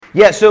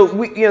Yeah, so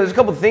there's a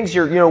couple of things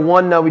here.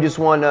 One, we just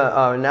want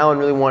to, now and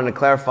really wanted to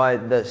clarify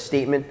the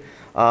statement,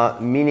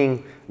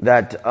 meaning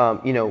that,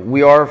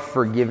 we are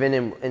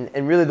forgiven.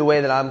 And really the way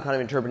that I'm kind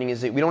of interpreting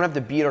is that we don't have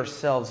to beat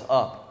ourselves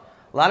up.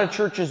 A lot of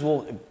churches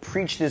will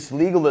preach this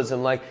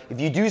legalism, like if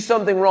you do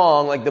something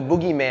wrong, like the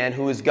boogeyman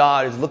who is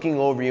God is looking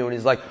over you and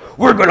is like,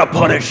 we're going to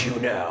punish you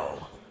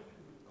now.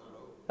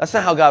 That's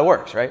not how God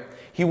works, right?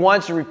 He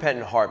wants a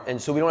repentant heart,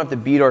 and so we don't have to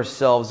beat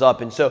ourselves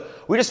up. And so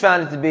we just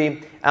found it to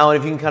be, Alan,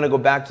 if you can kind of go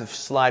back to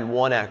slide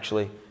 1,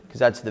 actually, because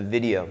that's the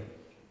video.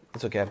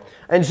 It's okay.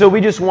 And so we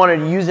just wanted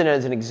to use it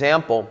as an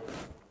example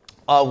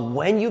of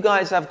when you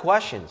guys have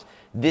questions.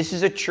 This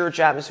is a church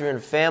atmosphere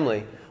and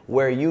family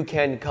where you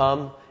can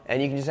come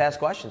and you can just ask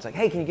questions like,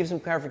 hey, can you give some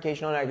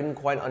clarification on it? I didn't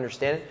quite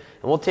understand it.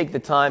 And we'll take the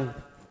time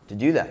to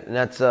do that. And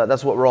that's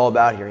what we're all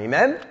about here.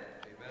 Amen?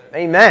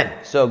 Amen.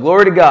 So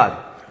glory to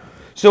God.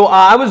 So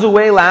I was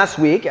away last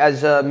week,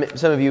 as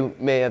some of you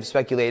may have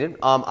speculated.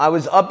 I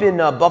was up in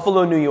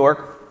Buffalo, New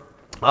York,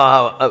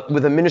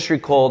 with a ministry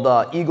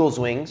called Eagle's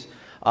Wings.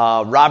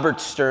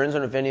 Robert Stearns, I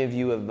don't know if any of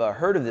you have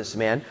heard of this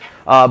man,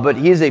 but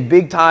he is a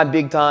big time, I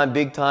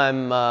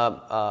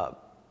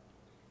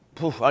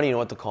don't even know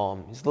what to call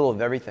him. He's a little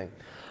of everything.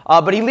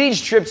 But he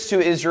leads trips to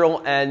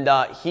Israel, and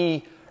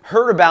he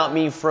heard about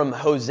me from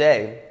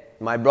Jose,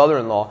 my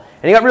brother-in-law,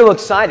 and he got real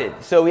excited.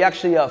 So he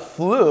actually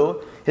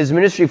his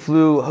ministry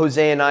flew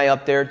Jose and I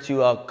up there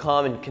to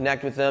come and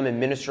connect with them and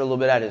minister a little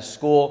bit at his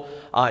school,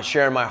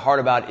 sharing my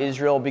heart about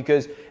Israel,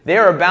 because they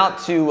are about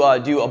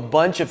to do a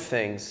bunch of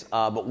things.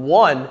 But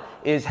one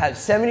is have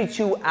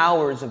 72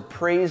 hours of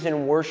praise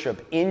and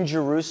worship in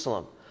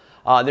Jerusalem.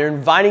 They're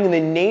inviting the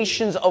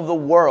nations of the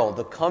world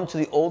to come to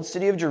the old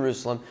city of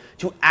Jerusalem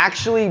to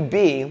actually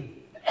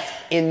be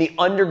in the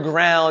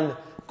underground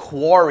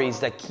quarries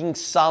that King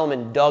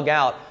Solomon dug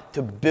out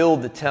to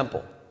build the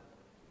temple.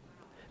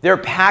 They're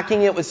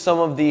packing it with some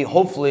of the,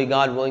 hopefully,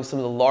 God willing, some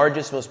of the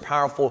largest, most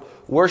powerful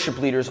worship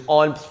leaders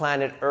on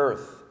planet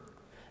Earth.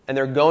 And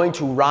they're going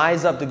to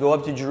rise up to go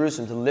up to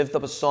Jerusalem to lift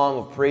up a song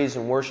of praise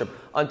and worship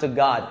unto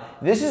God.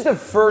 This is the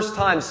first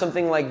time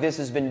something like this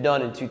has been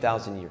done in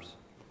 2,000 years.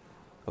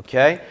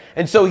 Okay?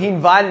 And so he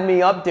invited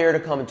me up there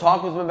to come and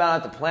talk with him about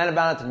it, to plan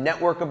about it, to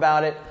network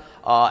about it,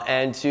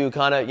 and to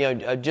kind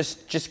of,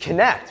 just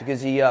connect,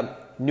 because he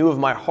knew of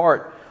my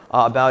heart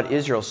about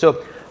Israel.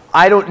 So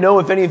I don't know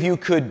if any of you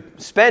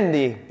could spend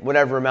the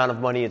whatever amount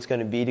of money it's going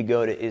to be to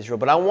go to Israel,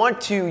 but I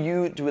want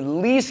you to at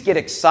least get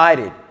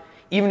excited,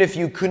 even if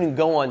you couldn't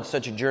go on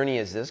such a journey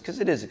as this, because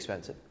it is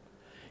expensive.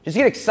 Just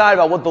get excited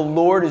about what the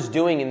Lord is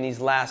doing in these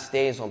last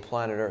days on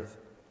planet Earth.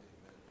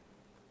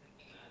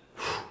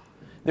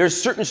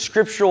 There's certain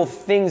scriptural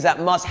things that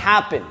must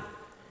happen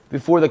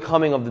before the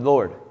coming of the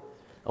Lord.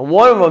 And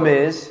one of them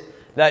is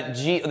that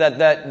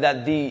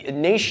the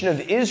nation of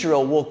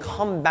Israel will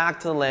come back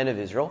to the land of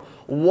Israel.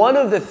 One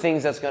of the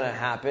things that's going to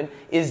happen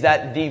is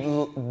that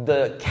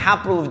the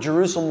capital of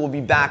Jerusalem will be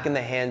back in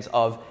the hands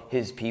of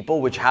his people,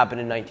 which happened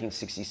in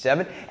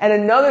 1967. And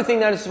another thing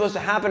that is supposed to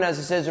happen, as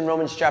it says in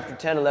Romans chapter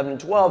 10, 11,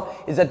 and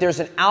 12, is that there's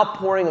an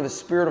outpouring of the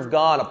Spirit of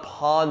God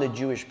upon the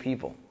Jewish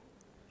people.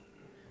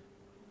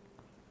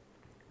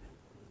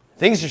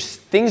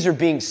 Things are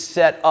being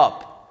set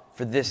up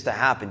for this to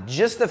happen.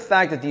 Just the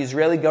fact that the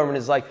Israeli government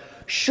is like,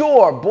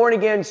 sure,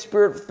 born-again,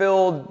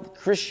 Spirit-filled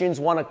Christians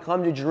want to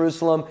come to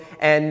Jerusalem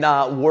and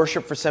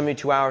worship for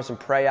 72 hours and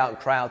pray out and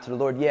cry out to the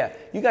Lord. Yeah,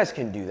 you guys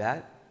can do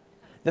that.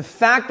 The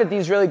fact that the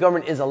Israeli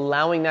government is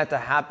allowing that to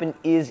happen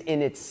is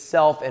in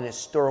itself an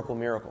historical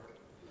miracle.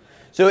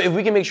 So if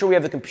we can make sure we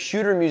have the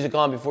computer music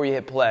on before you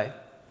hit play,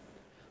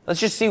 let's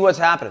just see what's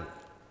happening.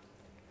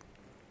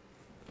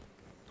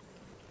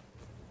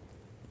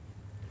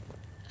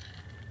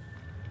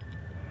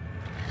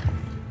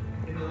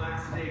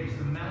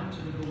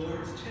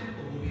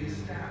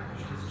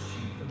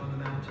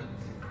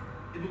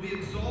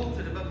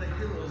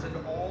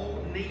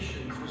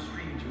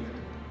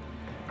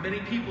 Many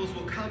peoples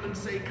will come and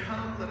say,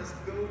 come, let us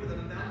go to the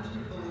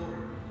mountain of the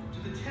Lord,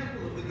 to the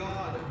temple of the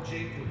God of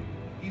Jacob.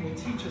 He will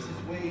teach us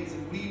his ways,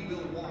 and we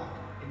will walk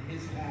in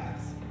his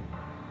paths.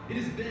 It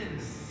has been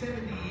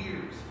 70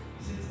 years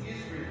since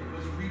Israel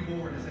was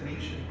reborn as a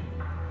nation.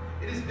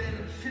 It has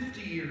been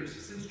 50 years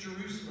since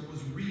Jerusalem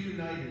was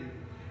reunited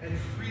and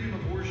freedom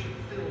of worship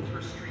filled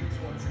her streets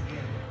once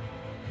again.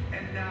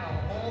 And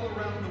now, all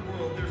around the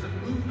world, there's a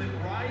movement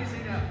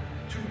rising up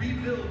to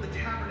rebuild the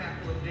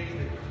tabernacle of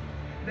David.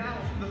 Now,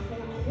 from the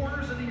four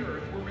corners of the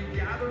earth, we're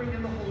regathering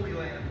in the Holy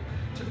Land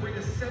to bring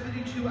a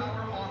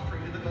 72-hour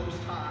offering to the Most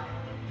High.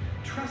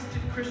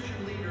 Trusted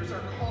Christian leaders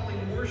are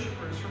calling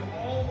worshipers from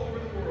all over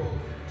the world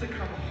to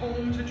come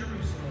home to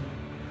Jerusalem.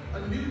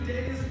 A new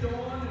day has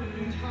dawned and a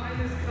new time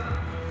has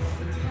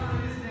come. The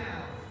time is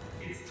now.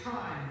 It's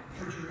time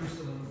for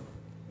Jerusalem.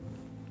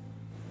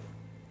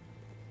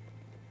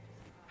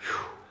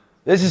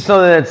 This is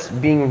something that's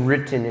being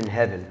written in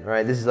heaven,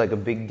 right? This is like a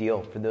big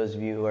deal for those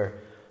of you who are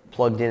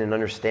plugged in and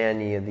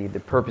understand the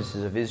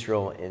purposes of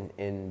Israel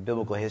in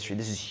biblical history.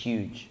 This is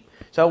huge.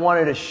 So I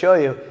wanted to show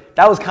you,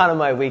 that was kind of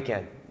my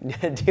weekend.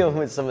 dealing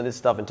with some of this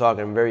stuff and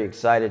talking. I'm very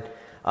excited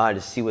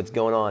to see what's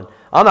going on.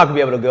 I'm not going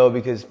to be able to go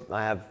because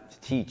I have to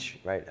teach,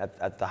 right,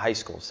 at the high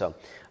school. So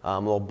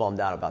I'm a little bummed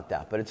out about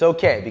that. But it's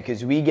okay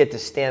because we get to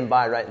stand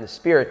by right in the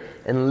Spirit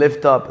and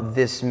lift up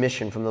this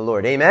mission from the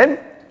Lord. Amen?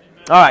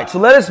 All right, so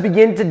let us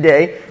begin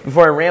today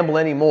before I ramble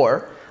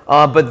anymore.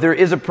 But there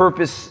is a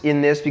purpose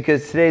in this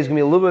because today is going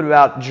to be a little bit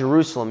about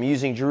Jerusalem,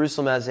 using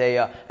Jerusalem as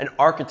an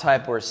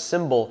archetype or a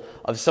symbol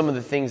of some of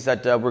the things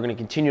that we're going to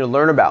continue to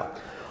learn about.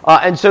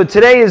 And so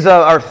today is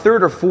our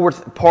third or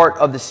fourth part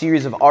of the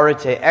series of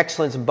Arete,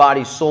 Excellence of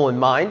Body, Soul, and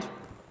Mind.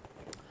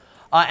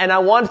 And I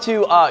want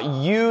to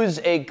use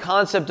a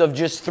concept of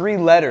just 3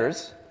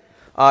 letters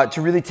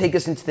to really take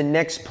us into the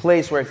next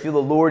place where I feel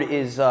the Lord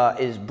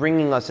is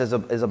bringing us as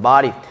a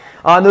body.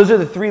 And those are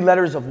the 3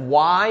 letters of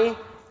Y,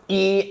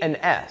 E, and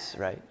S,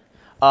 right?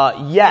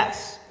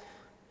 Yes.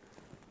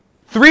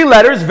 3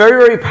 letters,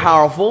 very, very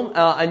powerful.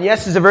 And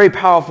yes is a very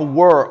powerful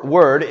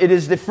word. It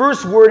is the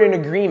first word in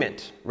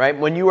agreement, right?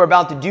 When you are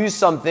about to do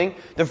something,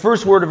 the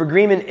first word of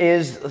agreement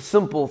is a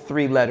simple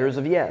 3 letters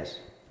of yes.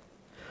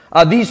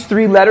 These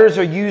 3 letters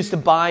are used to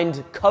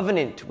bind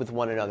covenant with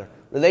one another,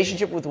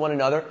 relationship with one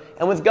another,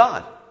 and with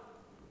God.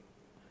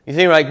 You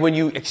think like when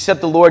you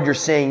accept the Lord, you're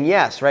saying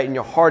yes, right? In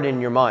your heart and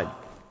in your mind.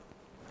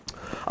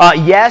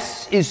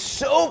 Yes is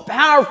so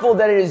powerful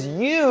that it is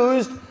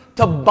used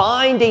to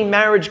bind a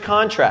marriage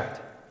contract.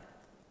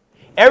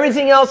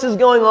 Everything else is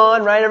going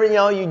on, right?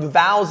 You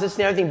vows, this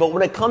and everything. But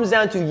when it comes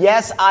down to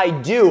yes, I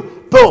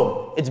do,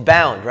 boom, it's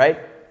bound, right?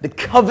 The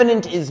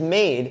covenant is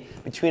made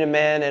between a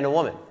man and a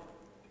woman.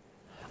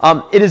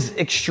 It is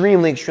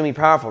extremely, extremely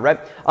powerful, right?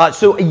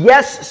 So a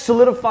yes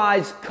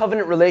solidifies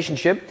covenant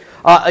relationship.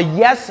 A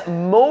yes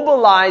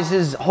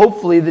mobilizes,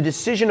 hopefully, the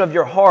decision of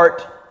your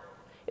heart.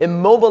 It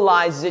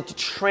mobilizes it to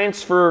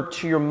transfer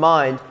to your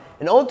mind.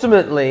 And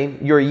ultimately,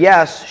 your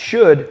yes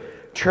should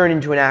turn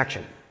into an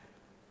action.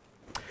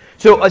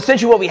 So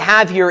essentially what we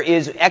have here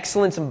is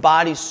excellence in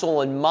body,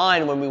 soul, and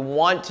mind. When we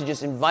want to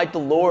just invite the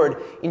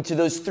Lord into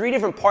those 3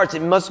 different parts,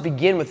 it must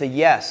begin with a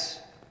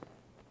yes.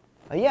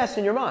 A yes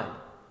in your mind.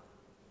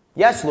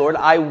 Yes, Lord,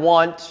 I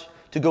want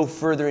to go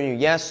further in you.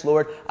 Yes,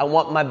 Lord, I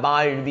want my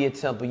body to be a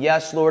temple.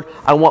 Yes, Lord,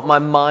 I want my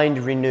mind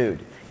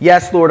renewed.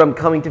 Yes, Lord, I'm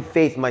coming to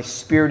faith. My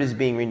spirit is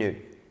being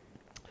renewed.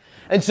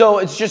 And so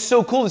it's just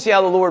so cool to see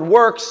how the Lord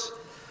works,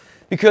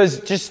 because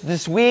just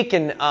this week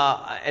and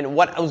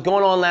what was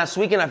going on last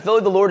weekend, I feel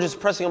like the Lord is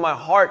pressing on my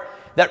heart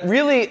that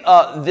really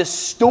the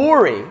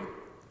story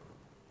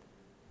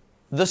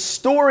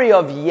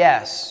of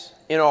yes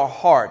in our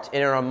heart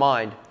and in our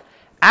mind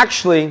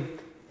actually,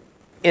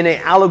 in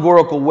an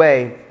allegorical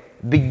way,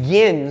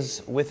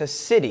 begins with a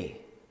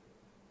city.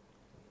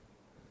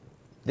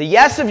 The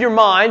yes of your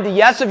mind, the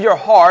yes of your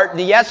heart,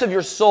 the yes of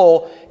your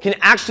soul can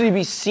actually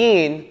be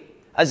seen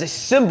as a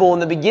symbol in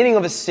the beginning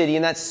of a city,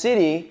 and that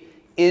city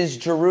is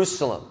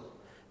Jerusalem,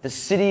 the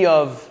city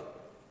of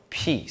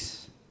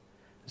peace.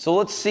 So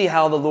let's see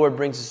how the Lord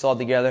brings us all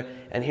together.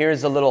 And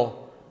here's a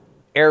little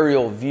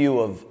aerial view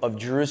of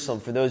Jerusalem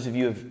for those of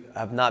you who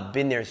have not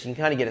been there, so you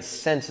can kind of get a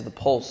sense of the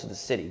pulse of the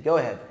city. Go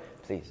ahead,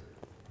 please.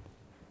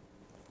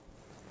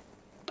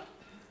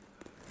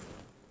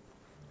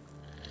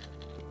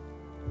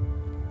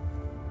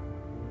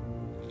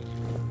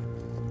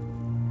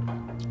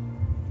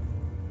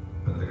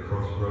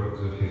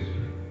 Crossroads of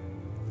history,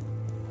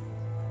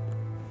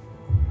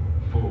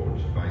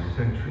 forged by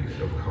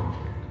centuries of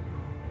conflict,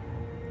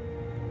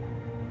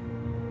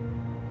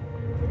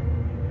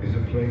 is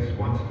a place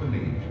once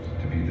believed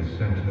to be the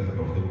center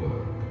of the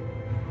world.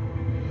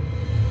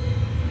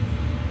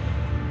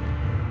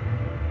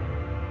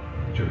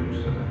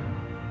 Jerusalem.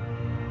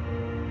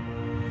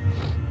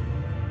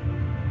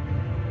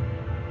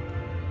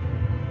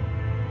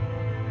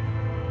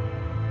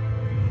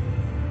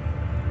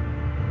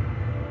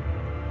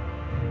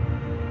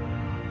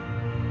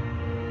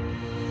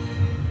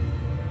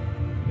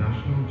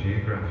 National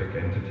Geographic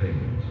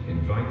Entertainment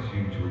invites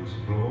you to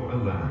explore a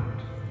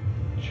land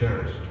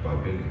cherished by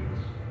billions.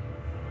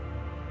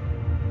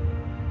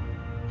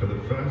 For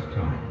the first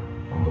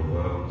time on the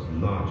world's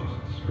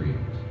largest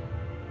screens,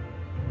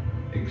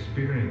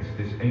 experience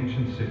this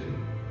ancient city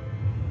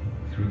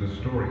through the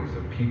stories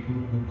of people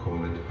who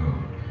call it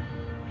home.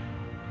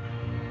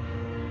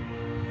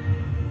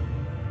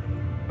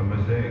 A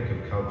mosaic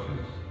of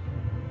cultures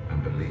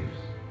and beliefs.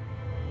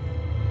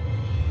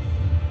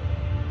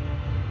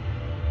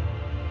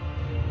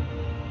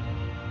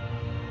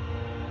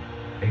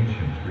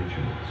 Ancient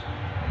rituals.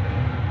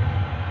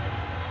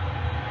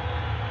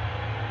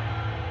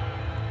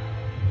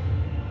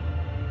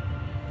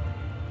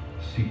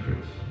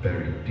 Secrets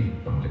buried deep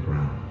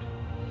underground.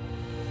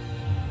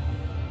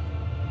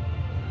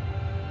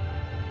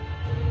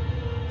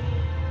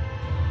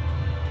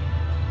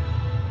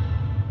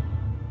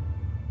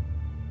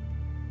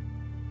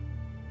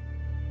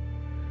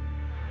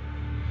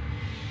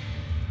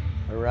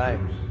 All right.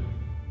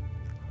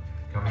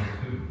 Coming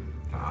soon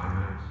to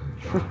IMAX and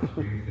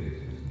drive-through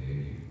theaters near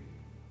you.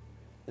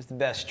 It's the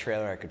best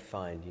trailer I could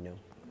find, you know.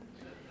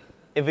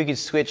 if we could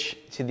switch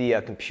to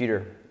the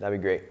computer, that'd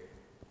be great.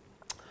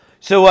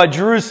 So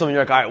Jerusalem, you're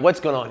like, all right,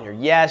 what's going on here?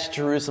 Yes,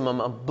 Jerusalem.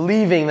 I'm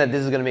believing that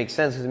this is going to make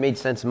sense because it made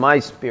sense in my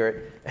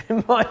spirit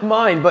and my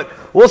mind, but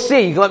we'll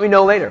see. You can let me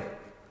know later.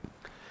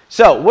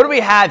 So what do we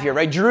have here,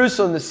 right?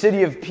 Jerusalem, the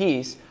city of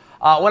peace.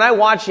 When I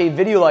watch a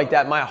video like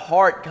that, my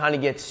heart kind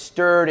of gets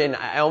stirred, and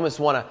I almost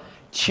want to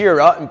cheer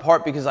up, in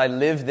part because I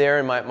live there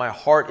and my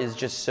heart is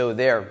just so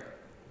there.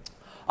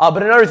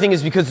 But another thing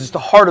is because it's the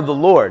heart of the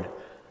Lord.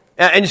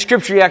 And in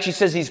Scripture, he actually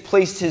says he's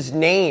placed his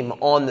name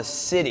on the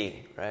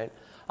city, right?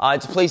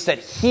 It's a place that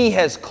he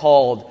has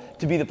called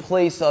to be the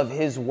place of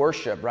his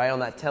worship, right, on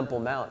that Temple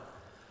Mount.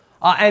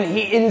 And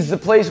it is the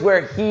place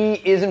where he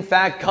is, in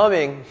fact,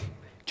 coming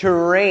to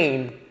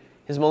reign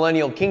his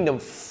millennial kingdom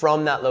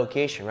from that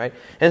location, right?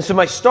 And so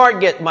my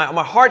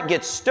heart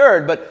gets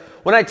stirred, but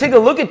when I take a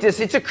look at this,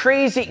 it's a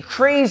crazy,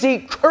 crazy,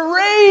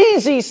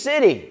 crazy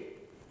city.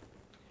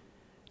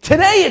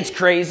 Today it's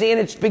crazy, and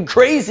it's been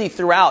crazy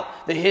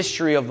throughout the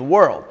history of the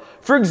world.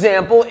 For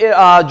example,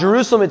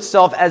 Jerusalem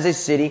itself as a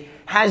city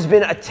has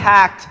been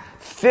attacked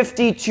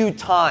 52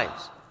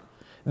 times.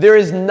 There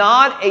is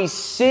not a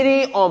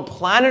city on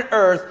planet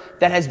Earth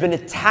that has been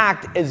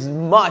attacked as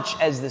much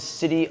as the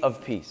city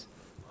of peace.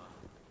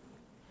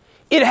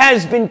 It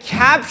has been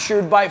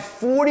captured by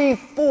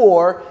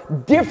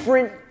 44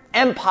 different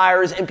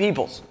empires and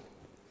peoples.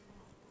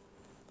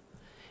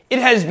 It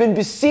has been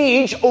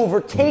besieged,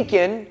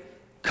 overtaken,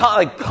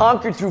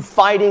 conquered through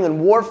fighting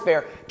and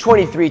warfare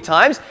 23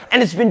 times,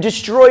 and it's been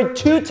destroyed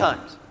 2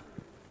 times.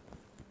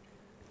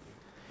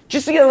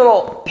 Just to get a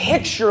little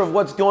picture of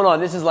what's going on,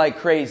 this is like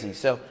crazy,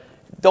 so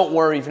don't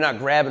worry if you're not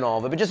grabbing all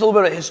of it, but just a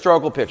little bit of a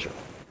historical picture.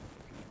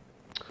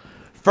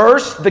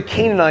 First, the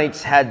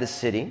Canaanites had the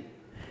city.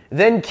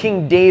 Then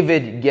King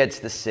David gets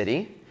the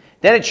city.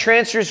 Then it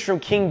transfers from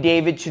King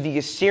David to the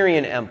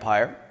Assyrian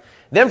Empire.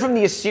 Then from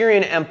the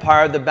Assyrian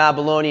Empire, the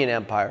Babylonian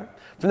Empire.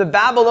 From the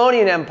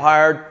Babylonian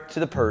Empire to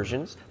the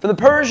Persians. From the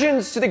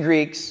Persians to the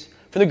Greeks.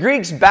 From the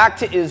Greeks back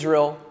to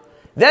Israel.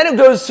 Then it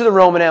goes to the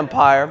Roman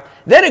Empire.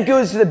 Then it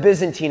goes to the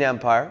Byzantine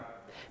Empire.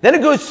 Then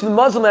it goes to the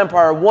Muslim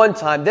Empire one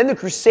time. Then the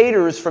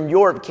Crusaders from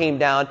Europe came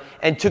down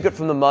and took it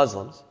from the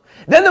Muslims.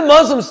 Then the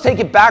Muslims take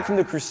it back from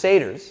the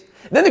Crusaders.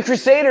 Then the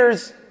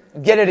Crusaders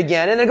get it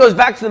again, and then it goes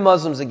back to the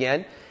Muslims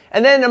again.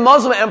 And then the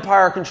Muslim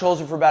Empire controls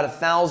it for about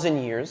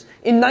 1,000 years.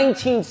 In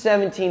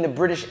 1917, the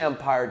British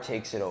Empire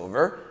takes it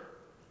over.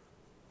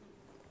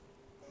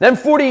 Then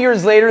 40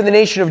 years later, the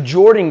nation of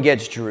Jordan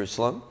gets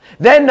Jerusalem.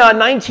 Then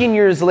 19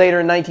 years later,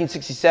 in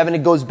 1967,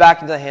 it goes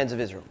back into the hands of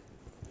Israel.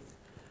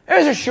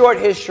 There's a short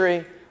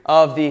history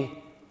of the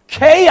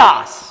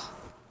chaos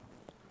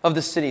of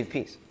the city of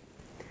peace.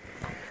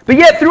 But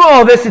yet, through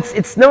all this,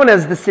 it's known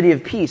as the city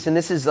of peace, and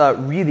this is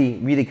really,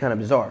 really kind of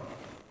bizarre.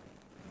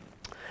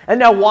 And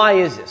now, why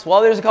is this?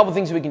 Well, there's a couple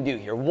things we can do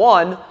here.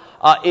 One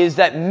is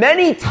that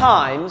many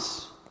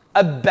times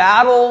a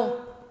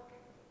battle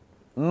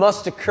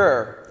must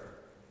occur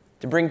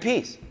to bring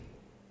peace.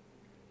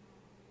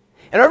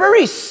 In our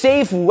very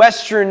safe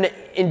Western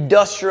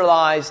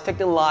industrialized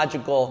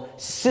technological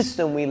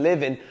system we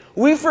live in,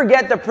 we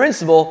forget the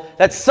principle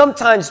that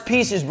sometimes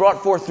peace is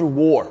brought forth through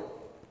war,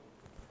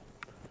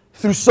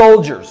 through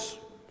soldiers,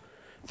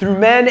 through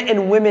men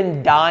and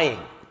women dying,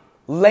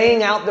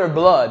 laying out their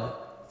blood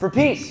for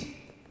peace.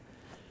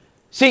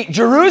 See,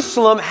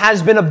 Jerusalem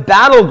has been a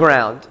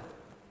battleground,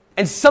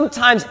 and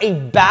sometimes a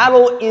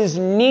battle is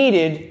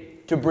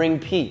needed to bring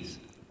peace.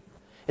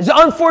 It's an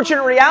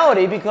unfortunate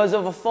reality because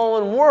of a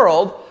fallen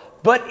world,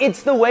 but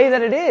it's the way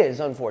that it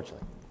is,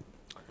 unfortunately.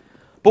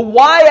 But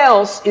why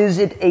else is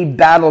it a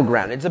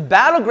battleground? It's a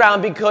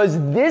battleground because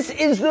this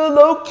is the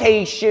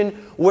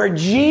location where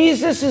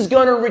Jesus is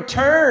going to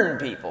return,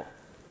 people.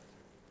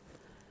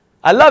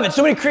 I love it.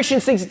 So many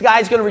Christians think the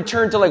guy's going to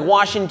return to like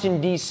Washington,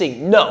 D.C.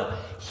 No.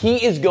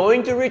 He is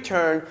going to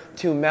return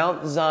to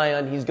Mount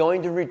Zion. He's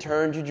going to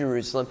return to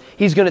Jerusalem.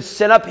 He's going to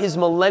set up his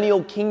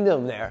millennial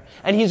kingdom there.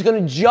 And he's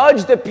going to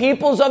judge the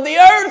peoples of the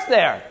earth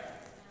there.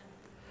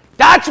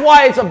 That's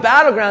why it's a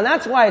battleground.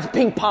 That's why it's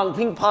ping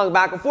pong,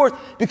 back and forth.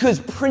 Because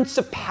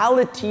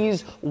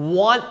principalities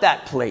want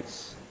that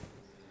place.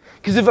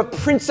 Because if a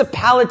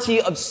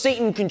principality of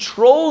Satan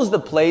controls the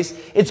place,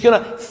 it's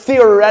going to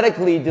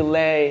theoretically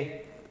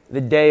delay the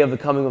day of the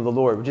coming of the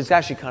Lord, which is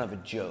actually kind of a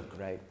joke,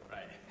 right?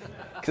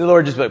 Because the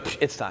Lord just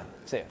like, it's time.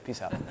 See ya. Peace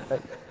out.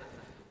 Right?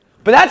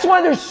 But that's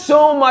why there's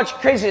so much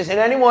craziness. And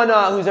anyone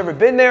who's ever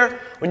been there,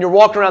 when you're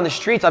walking around the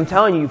streets, I'm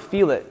telling you, you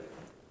feel it.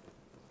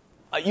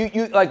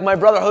 You like my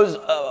brother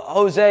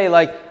Jose,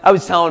 like I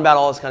was telling him about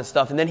all this kind of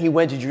stuff, and then he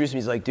went to Jerusalem.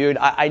 He's like, dude,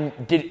 I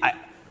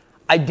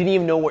didn't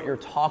even know what you're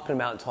talking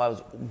about until I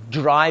was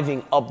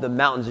driving up the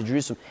mountains of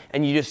Jerusalem,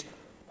 and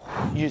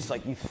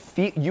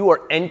you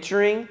are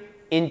entering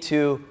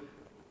into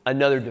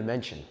another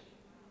dimension.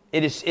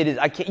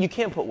 You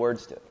can't put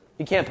words to it.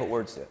 You can't put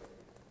words to it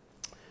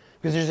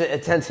because there's an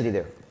intensity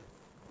there.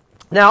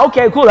 Now,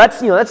 okay, cool. That's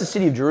the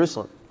city of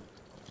Jerusalem.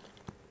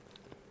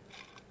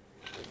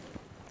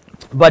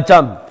 But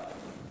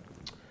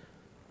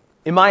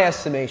in my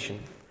estimation,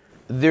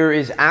 there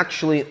is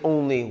actually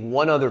only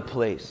one other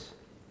place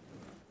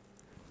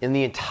in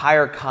the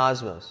entire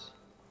cosmos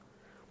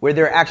where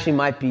there actually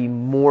might be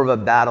more of a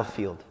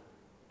battlefield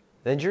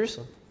than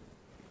Jerusalem.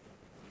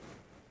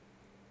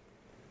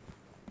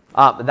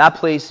 That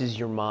place is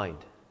your mind.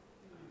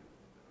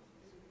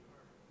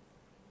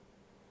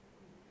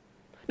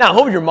 Now, I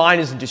hope your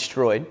mind isn't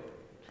destroyed.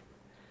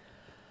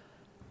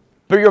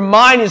 But your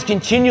mind is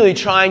continually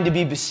trying to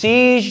be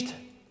besieged.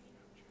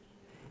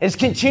 It's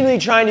continually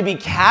trying to be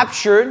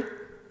captured.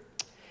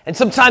 And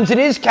sometimes it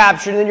is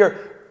captured and then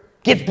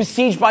gets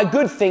besieged by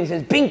good things.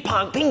 And it's ping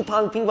pong, ping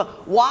pong, ping pong.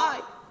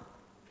 Why?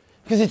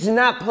 Because it's in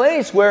that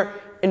place where,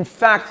 in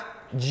fact,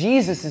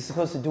 Jesus is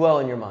supposed to dwell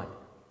in your mind.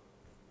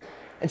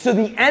 And so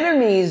the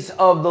enemies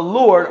of the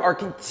Lord are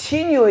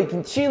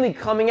continually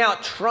coming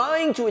out,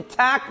 trying to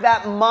attack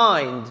that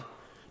mind,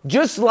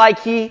 just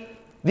like the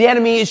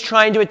enemy is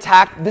trying to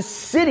attack the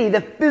city,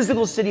 the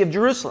physical city of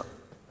Jerusalem.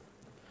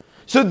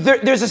 So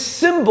there's a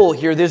symbol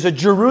here. There's a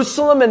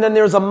Jerusalem and then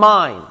there's a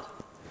mind.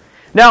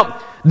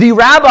 Now, the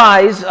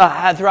rabbis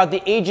throughout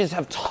the ages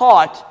have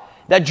taught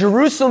that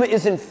Jerusalem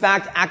is in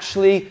fact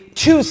actually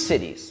two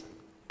cities.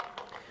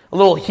 A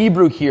little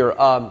Hebrew here.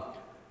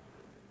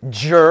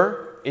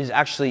 Jer is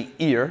actually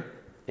Ir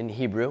in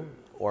Hebrew,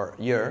 or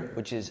Yer,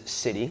 which is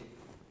city.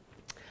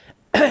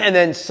 And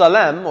then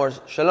Salem, or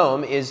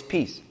Shalom, is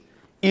peace.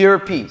 Ir,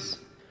 peace.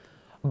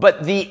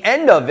 But the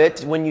end of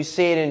it, when you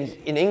say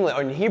it in English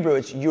or in Hebrew,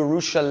 it's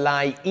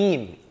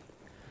Yerushalayim.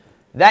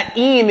 That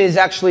im is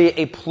actually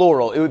a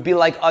plural. It would be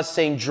like us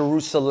saying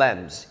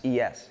Jerusalems,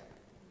 es.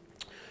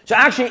 So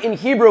actually in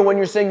Hebrew, when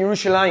you're saying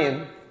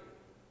Yerushalayim,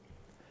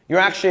 you're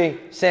actually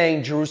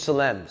saying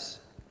Jerusalems.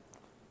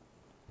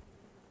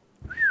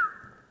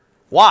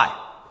 Why?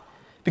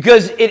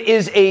 Because it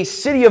is a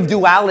city of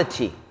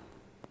duality.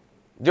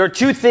 There are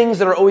two things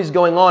that are always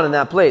going on in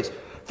that place.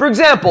 For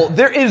example,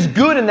 there is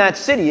good in that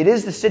city. It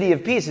is the city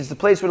of peace. It's the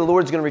place where the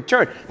Lord is going to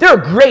return. There are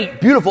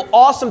great, beautiful,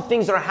 awesome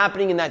things that are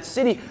happening in that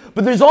city,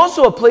 but there's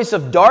also a place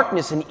of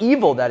darkness and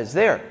evil that is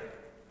there.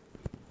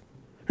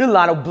 There's a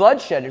lot of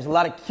bloodshed. There's a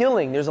lot of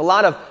killing. There's a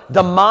lot of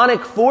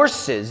demonic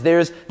forces.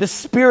 There's the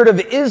spirit of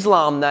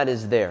Islam that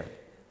is there.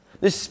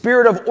 The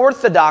spirit of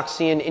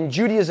orthodoxy in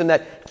Judaism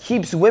that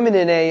keeps women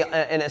in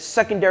a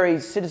secondary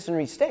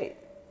citizenry state.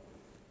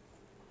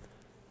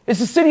 It's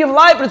the city of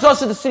light, but it's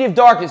also the city of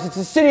darkness. It's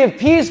the city of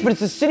peace, but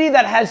it's a city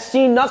that has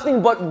seen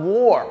nothing but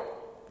war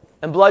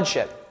and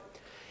bloodshed.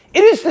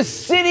 It is the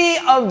city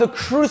of the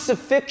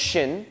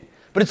crucifixion,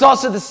 but it's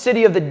also the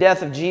city of the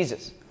death of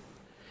Jesus.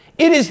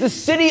 It is the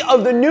city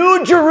of the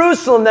new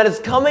Jerusalem that is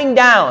coming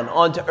down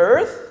onto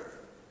earth,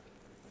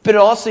 but it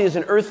also is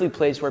an earthly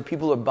place where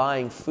people are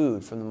buying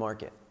food from the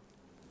market.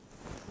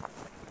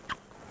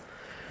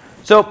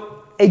 So,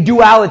 a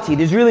duality.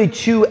 There's really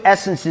two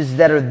essences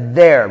that are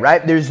there,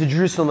 right? There's the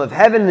Jerusalem of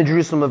heaven and the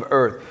Jerusalem of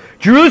earth.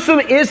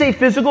 Jerusalem is a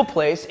physical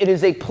place. It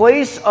is a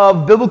place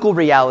of biblical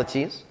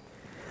realities.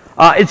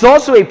 It's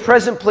also a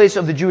present place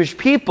of the Jewish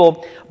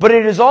people, but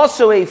it is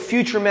also a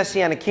future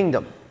messianic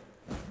kingdom.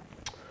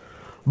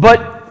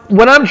 But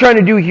what I'm trying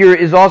to do here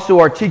is also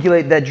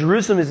articulate that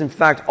Jerusalem is in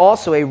fact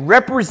also a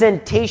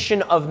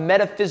representation of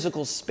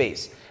metaphysical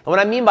space. And what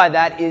I mean by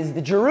that is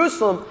the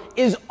Jerusalem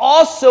is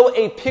also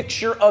a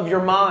picture of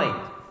your mind.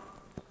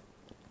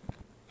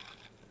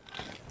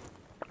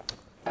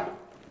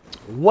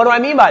 What do I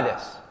mean by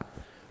this?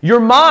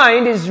 Your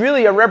mind is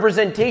really a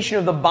representation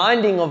of the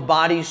binding of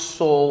body,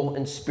 soul,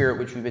 and spirit,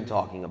 which we've been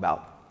talking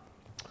about.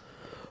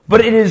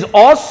 But it is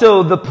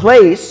also the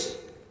place,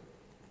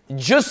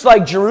 just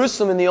like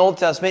Jerusalem in the Old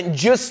Testament,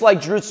 just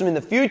like Jerusalem in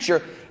the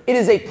future, it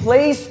is a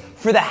place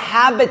for the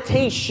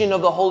habitation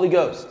of the Holy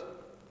Ghost.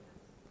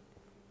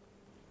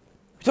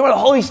 We're talking about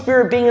the Holy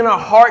Spirit being in our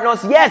heart and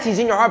also, yes, He's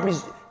in your heart, but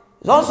He's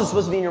also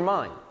supposed to be in your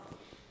mind.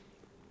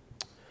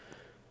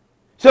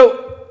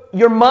 So,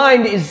 your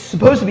mind is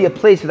supposed to be a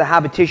place for the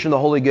habitation of the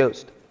Holy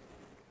Ghost.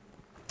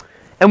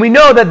 And we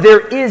know that there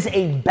is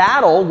a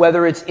battle,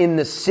 whether it's in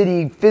the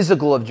city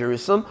physical of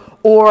Jerusalem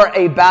or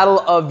a battle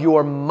of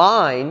your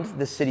mind,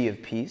 the city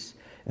of peace.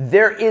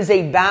 There is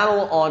a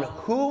battle on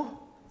who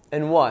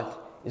and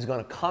what is going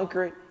to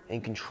conquer it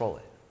and control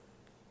it.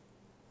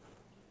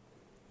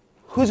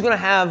 Who's going to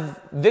have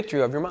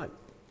victory over your mind?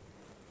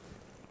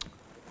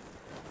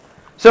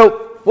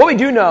 So, what we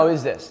do know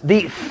is this.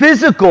 The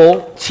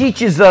physical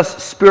teaches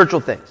us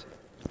spiritual things.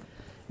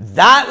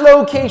 That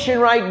location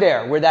right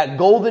there, where that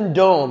golden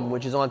dome,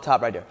 which is on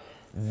top right there,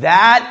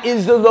 that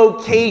is the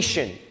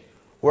location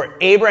where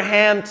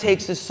Abraham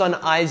takes his son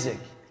Isaac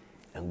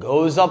and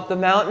goes up the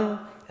mountain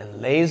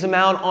and lays him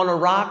out on a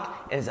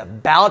rock and is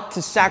about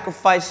to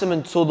sacrifice him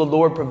until the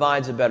Lord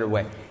provides a better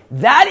way.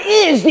 That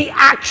is the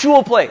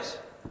actual place.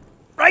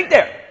 Right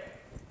there.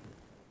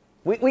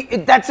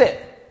 That's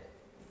it.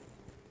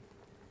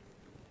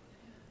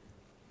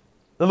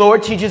 The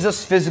Lord teaches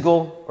us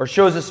physical, or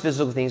shows us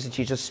physical things to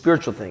teach us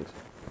spiritual things.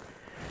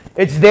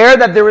 It's there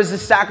that there was the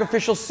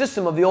sacrificial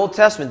system of the Old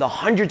Testament, the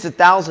hundreds of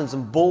thousands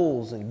of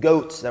bulls and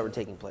goats that were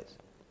taking place.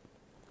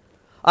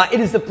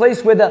 It is the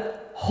place where the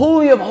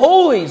Holy of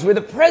Holies, where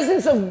the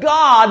presence of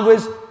God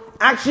was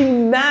actually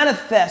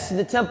manifest in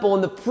the temple,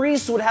 and the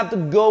priests would have to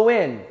go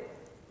in.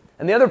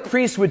 And the other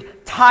priests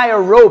would tie a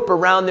rope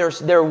around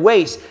their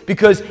waist,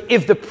 because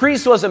if the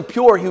priest wasn't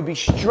pure, he would be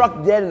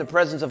struck dead in the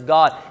presence of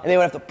God, and they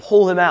would have to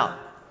pull him out.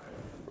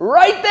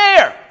 Right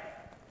there!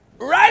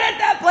 Right at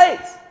that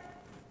place!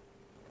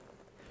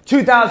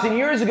 2,000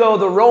 years ago,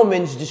 the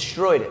Romans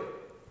destroyed it.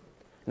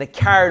 And they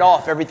carried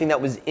off everything that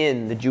was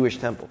in the Jewish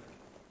temple.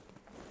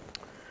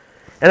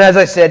 And as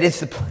I said, it's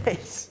the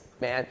place,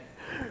 man,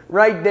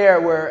 right there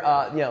where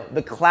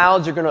the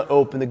clouds are going to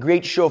open, the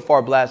great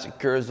shofar blast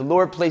occurs, the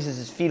Lord places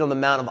his feet on the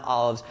Mount of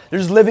Olives,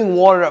 there's living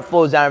water that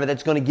flows out of it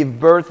that's going to give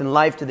birth and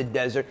life to the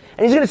desert,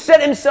 and he's going to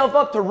set himself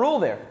up to rule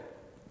there.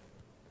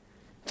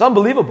 It's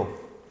unbelievable.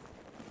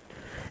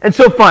 And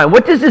so fine,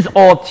 what does this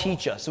all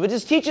teach us? What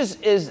this teaches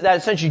is that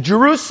essentially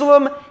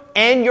Jerusalem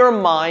and your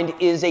mind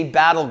is a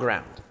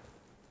battleground.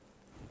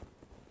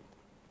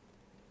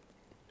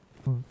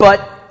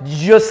 But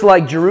just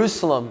like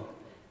Jerusalem,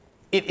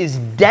 it is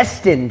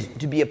destined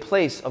to be a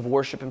place of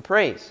worship and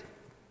praise.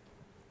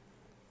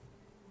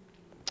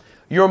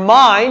 Your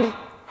mind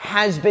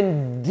has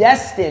been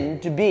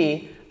destined to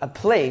be a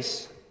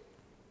place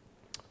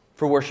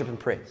for worship and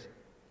praise.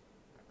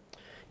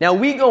 Now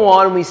we go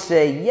on and we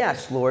say,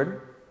 yes,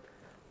 Lord,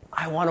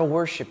 I want to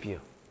worship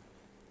you.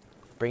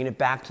 Bringing it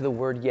back to the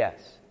word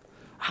yes.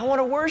 I want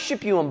to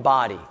worship you in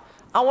body.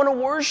 I want to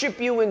worship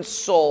you in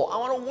soul. I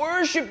want to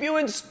worship you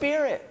in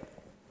spirit.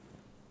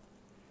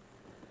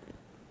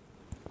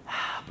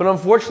 But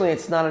unfortunately,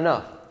 it's not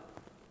enough.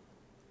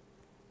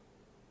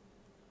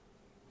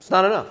 It's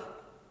not enough.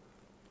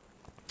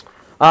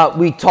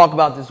 We talk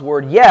about this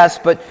word yes,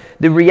 but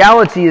the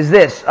reality is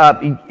this.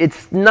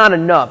 It's not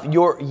enough.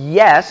 Your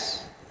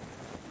yes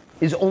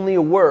is only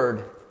a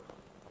word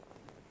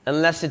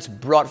unless it's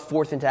brought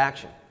forth into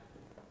action.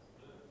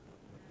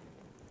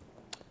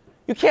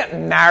 You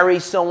can't marry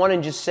someone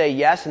and just say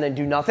yes and then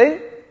do nothing.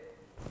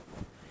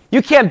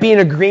 You can't be in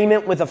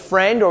agreement with a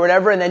friend or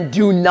whatever and then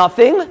do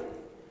nothing.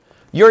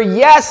 Your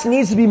yes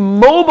needs to be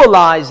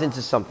mobilized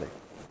into something.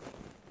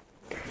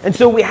 And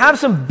so we have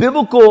some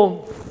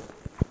biblical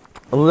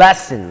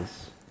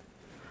lessons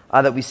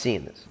that we see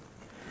in this.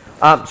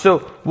 So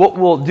what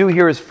we'll do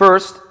here is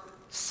first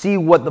see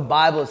what the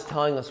Bible is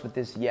telling us with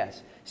this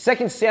yes.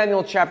 2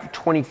 Samuel chapter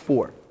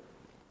 24.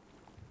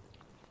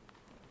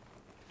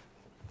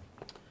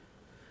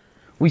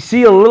 We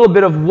see a little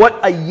bit of what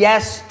a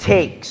yes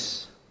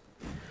takes.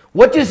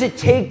 What does it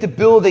take to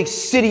build a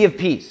city of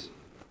peace?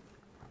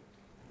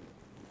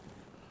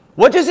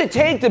 What does it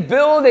take to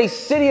build a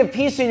city of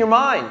peace in your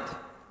mind?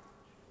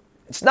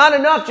 It's not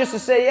enough just to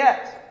say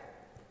yes.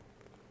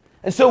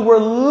 And so we're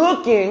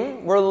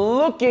looking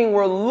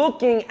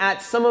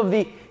at some of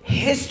the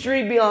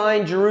history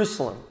behind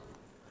Jerusalem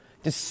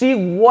to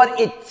see what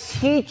it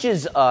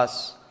teaches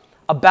us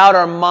about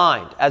our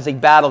mind as a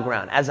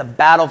battleground, as a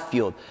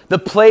battlefield, the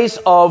place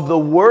of the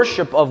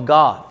worship of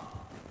God.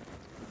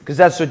 Because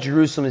that's what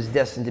Jerusalem is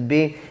destined to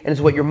be, and it's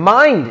what your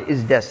mind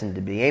is destined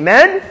to be.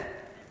 Amen?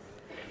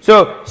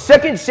 So,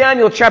 2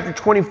 Samuel chapter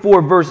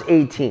 24, verse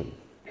 18.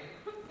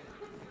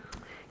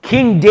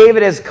 King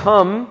David has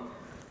come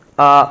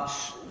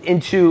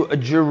into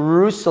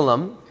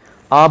Jerusalem,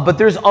 but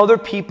there's other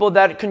people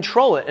that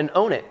control it and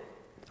own it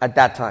at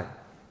that time.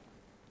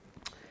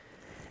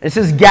 And it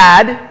says,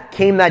 Gad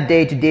came that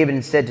day to David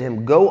and said to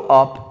him, go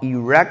up,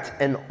 erect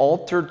an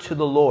altar to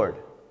the Lord.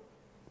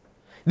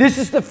 This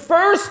is the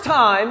first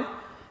time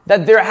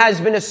that there has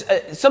been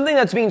something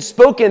that's being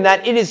spoken,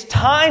 that it is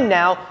time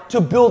now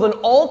to build an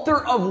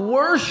altar of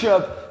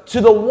worship to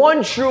the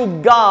one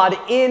true God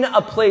in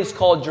a place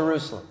called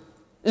Jerusalem.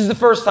 This is the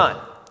first time.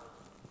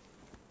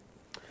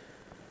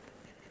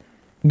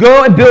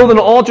 Go and build an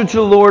altar to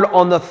the Lord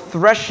on the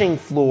threshing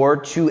floor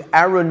to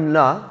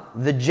Araunah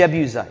the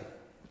Jebusite.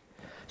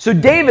 So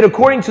David,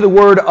 according to the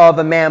word of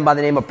a man by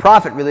the name of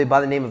prophet, really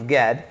by the name of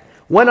Gad,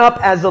 went up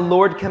as the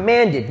Lord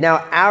commanded.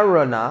 Now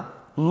Araunah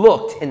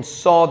looked and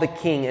saw the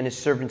king and his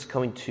servants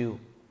coming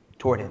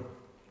toward him.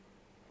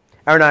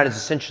 Araunah is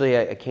essentially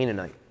a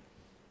Canaanite.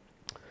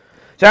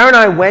 So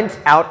Araunah went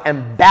out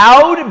and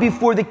bowed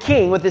before the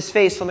king with his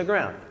face on the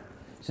ground.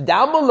 So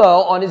down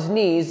below on his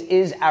knees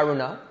is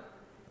Araunah,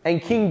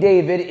 and King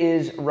David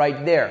is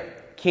right there.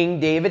 King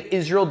David,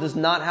 Israel does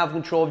not have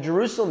control of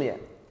Jerusalem yet.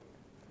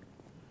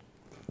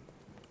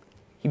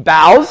 He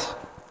bows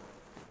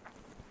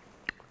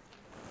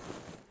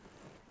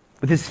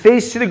with his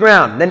face to the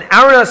ground. Then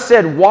Araunah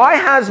said, why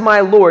has my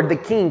lord the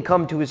king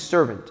come to his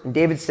servant? And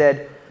David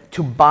said,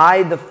 to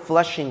buy the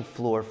threshing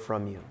floor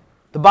from you,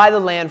 to buy the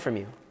land from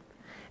you,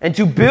 and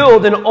to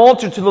build an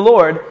altar to the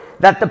Lord,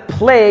 that the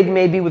plague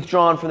may be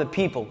withdrawn from the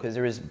people, because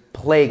there is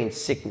plague and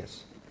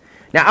sickness.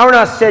 Now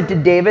Araunah said to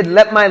David,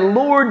 let my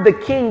lord the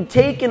king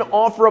take and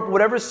offer up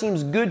whatever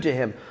seems good to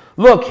him.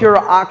 Look, here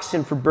are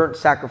oxen for burnt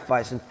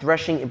sacrifice, and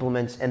threshing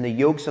implements, and the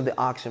yokes of the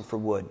oxen for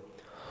wood.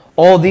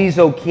 All these,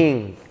 O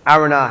king,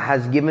 Araunah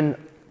has given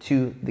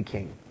to the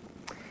king.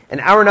 And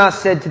Araunah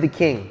said to the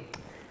king,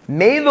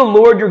 may the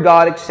Lord your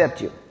God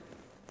accept you.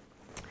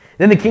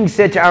 Then the king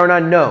said to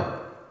Araunah, no.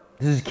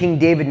 This is King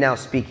David now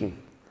speaking.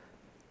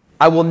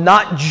 I will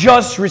not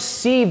just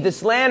receive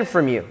this land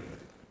from you.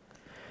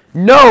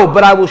 No,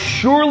 but I will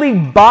surely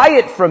buy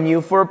it from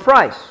you for a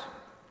price.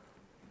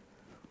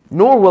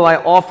 Nor will I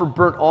offer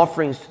burnt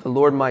offerings to the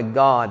Lord my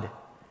God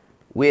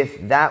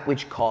with that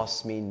which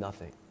costs me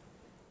nothing.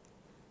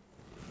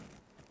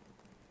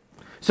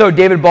 So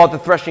David bought the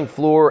threshing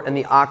floor and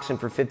the oxen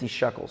for 50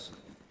 shekels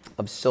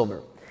of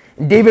silver.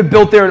 And David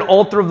built there an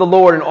altar of the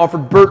Lord and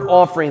offered burnt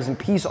offerings and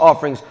peace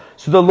offerings.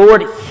 So the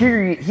Lord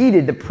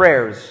heeded the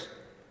prayers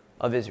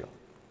of Israel.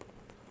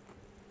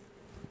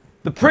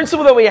 The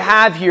principle that we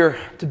have here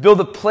to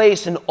build a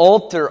place, an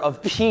altar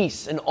of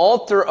peace, an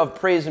altar of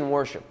praise and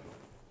worship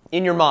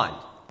in your mind.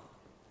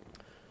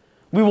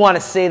 We want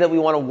to say that we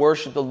want to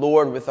worship the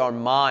Lord with our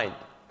mind.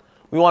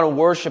 We want to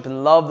worship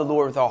and love the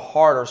Lord with our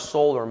heart, our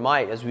soul, our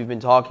might, as we've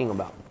been talking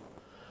about.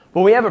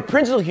 But we have a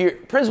principle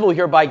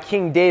here by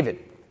King David,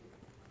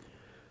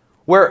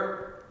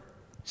 where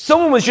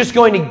someone was just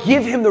going to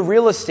give him the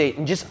real estate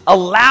and just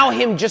allow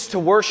him just to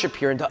worship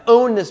here and to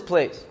own this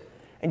place.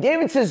 And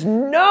David says,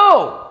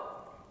 no,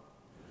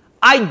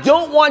 I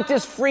don't want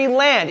this free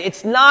land.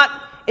 It's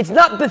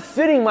not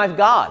befitting my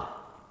God.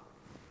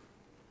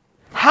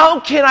 How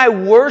can I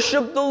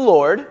worship the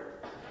Lord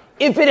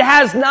if it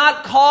has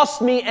not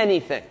cost me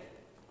anything?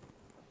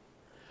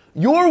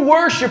 Your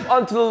worship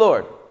unto the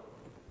Lord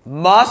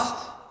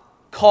must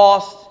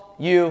cost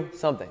you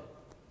something.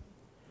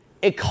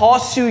 It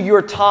costs you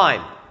your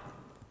time.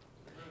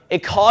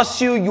 It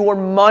costs you your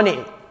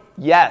money.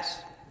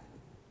 Yes.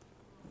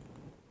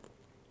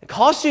 It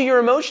costs you your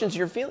emotions,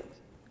 your feelings.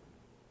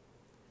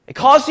 It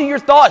costs you your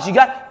thoughts. You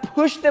got to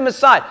push them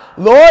aside.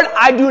 Lord,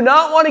 I do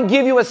not want to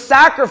give you a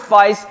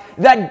sacrifice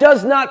that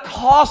does not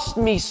cost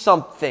me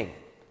something.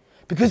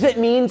 Because it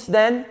means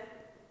then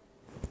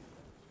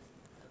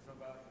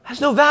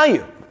has no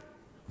value.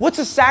 What's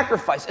a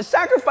sacrifice? A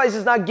sacrifice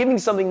is not giving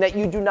something that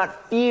you do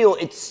not feel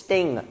its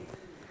sting.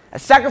 A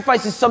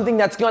sacrifice is something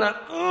that's going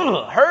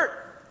to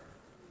hurt.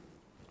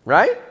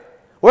 Right?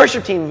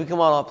 Worship team, if you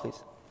come on up, please.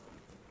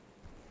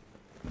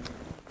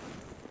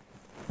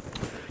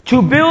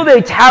 To build a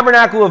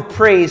tabernacle of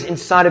praise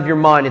inside of your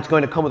mind, it's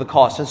going to come with a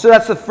cost. And so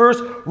that's the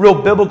first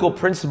real biblical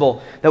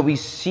principle that we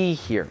see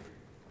here.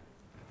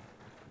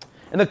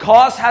 And the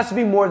cost has to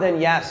be more than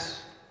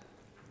yes.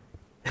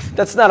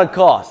 That's not a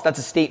cost. That's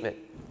a statement.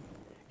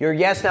 Your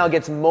yes now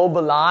gets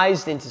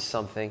mobilized into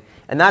something,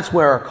 and that's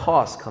where our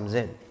cost comes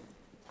in.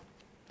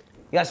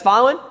 You guys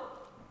following?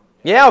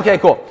 Yeah? Okay,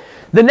 cool.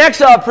 The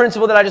next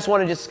principle that I just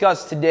want to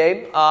discuss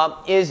today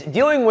is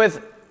dealing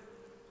with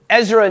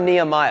Ezra and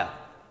Nehemiah.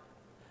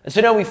 And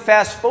so now we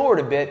fast forward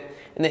a bit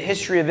in the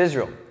history of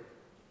Israel.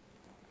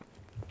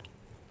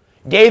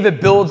 David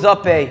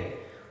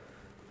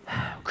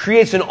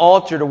creates an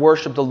altar to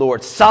worship the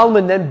Lord.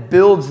 Solomon then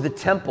builds the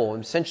temple,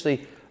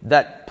 essentially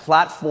that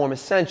platform,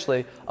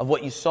 of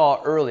what you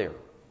saw earlier.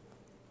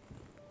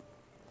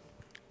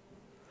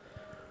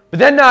 But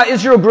then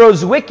Israel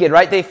grows wicked,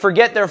 right? They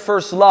forget their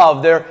first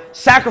love. Their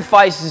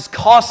sacrifices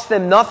cost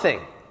them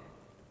nothing.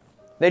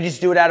 They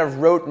just do it out of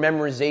rote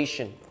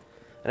memorization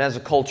and as a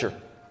culture.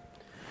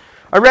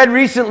 I read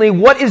recently,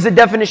 what is the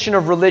definition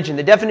of religion?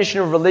 The definition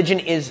of religion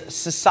is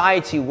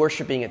society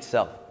worshiping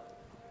itself.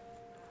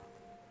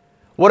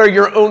 What are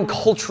your own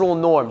cultural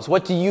norms?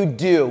 What do you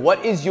do?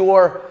 What is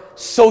your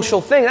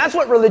social thing? That's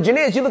what religion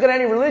is. You look at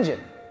any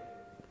religion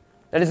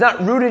that is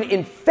not rooted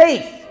in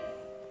faith.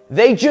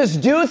 They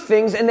just do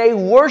things and they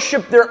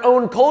worship their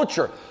own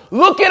culture.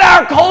 Look at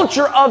our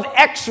culture of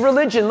X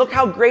religion. Look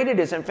how great it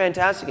is and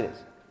fantastic it is.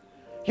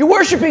 You're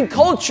worshiping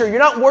culture. You're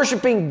not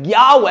worshiping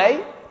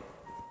Yahweh.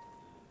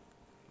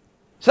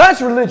 So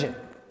that's religion.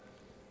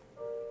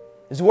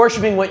 Is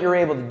worshiping what you're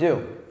able to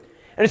do.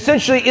 And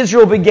essentially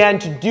Israel began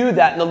to do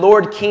that, and the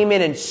Lord came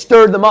in and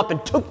stirred them up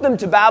and took them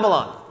to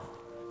Babylon.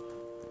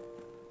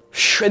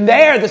 And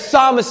there the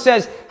psalmist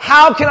says,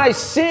 how can I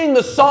sing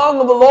the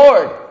song of the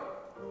Lord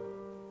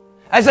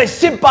as I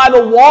sit by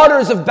the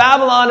waters of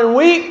Babylon and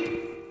weep?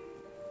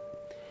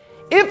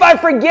 If I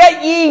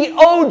forget ye,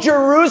 O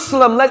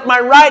Jerusalem, let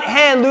my right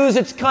hand lose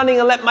its cunning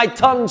and let my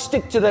tongue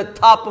stick to the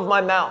top of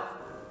my mouth.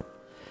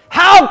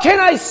 How can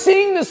I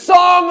sing the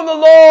song of the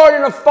Lord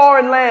in a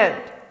foreign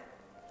land?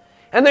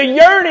 And they're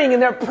yearning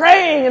and they're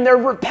praying and they're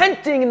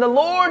repenting and the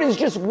Lord is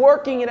just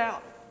working it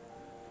out.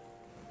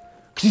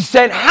 Because He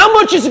said, how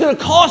much is it going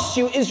to cost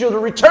you, Israel, to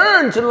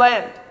return to the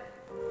land?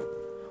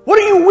 What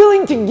are you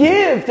willing to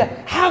give to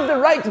have the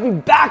right to be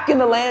back in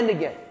the land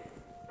again?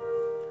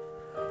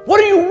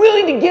 What are you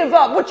willing to give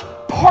up? Which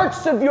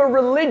parts of your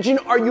religion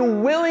are you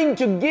willing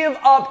to give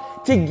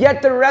up to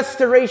get the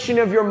restoration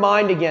of your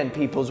mind again,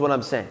 people, is what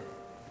I'm saying.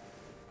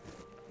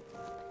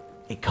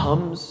 It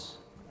comes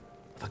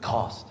with a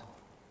cost.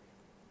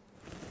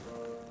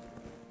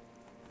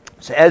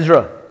 So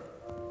Ezra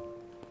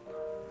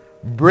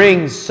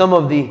brings some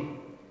of the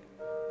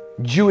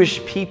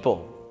Jewish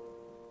people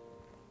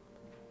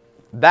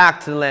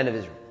back to the land of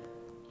Israel.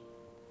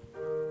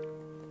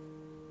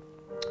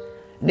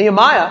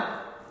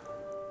 Nehemiah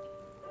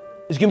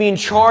is going to be in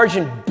charge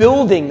in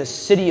building the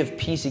city of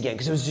peace again,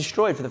 because it was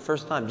destroyed for the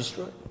first time,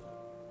 destroyed.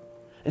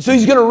 And so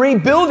he's going to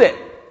rebuild it.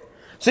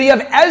 So you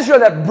have Ezra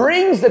that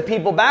brings the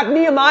people back,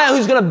 Nehemiah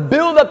who's going to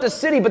build up the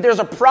city, but there's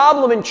a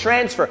problem in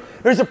transfer.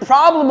 There's a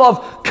problem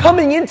of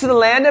coming into the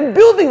land and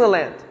building the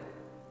land.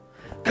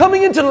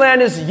 Coming into the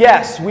land is,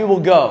 yes, we will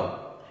go.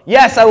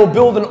 Yes, I will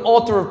build an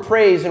altar of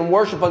praise and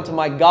worship unto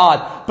my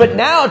God. But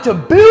now to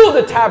build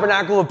a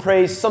tabernacle of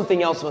praise,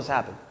 something else must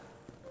happen.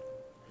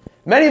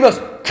 Many of us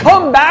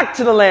come back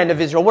to the land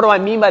of Israel. What do I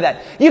mean by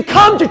that? You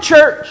come to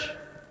church.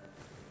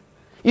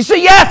 You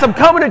say, yes, I'm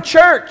coming to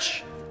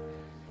church.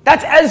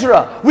 That's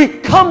Ezra. We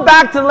come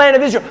back to the land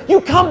of Israel.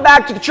 You come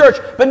back to the church.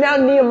 But now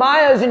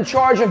Nehemiah is in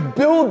charge of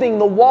building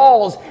the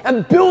walls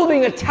and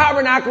building a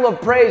tabernacle of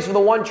praise for the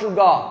one true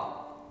God.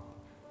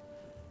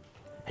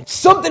 And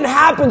something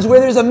happens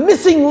where there's a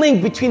missing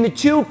link between the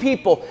two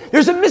people.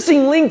 There's a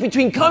missing link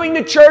between coming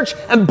to church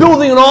and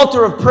building an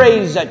altar of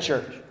praise at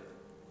church.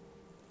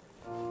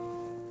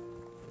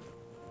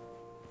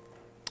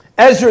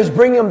 Ezra is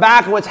bringing them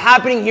back, and what's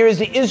happening here is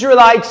the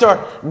Israelites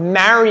are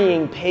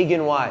marrying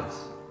pagan wives.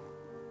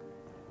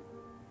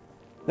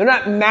 They're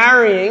not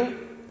marrying,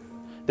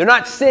 they're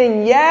not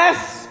saying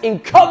yes in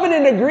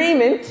covenant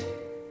agreement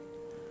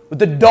with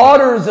the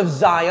daughters of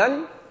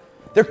Zion.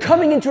 They're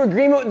coming into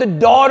agreement with the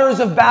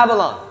daughters of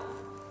Babylon,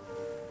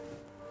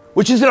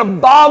 which is an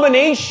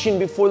abomination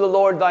before the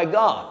Lord thy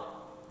God.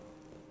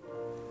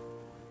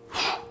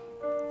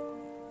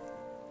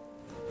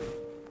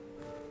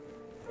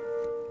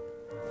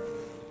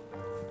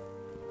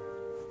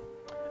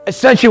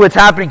 Essentially what's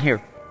happening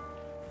here,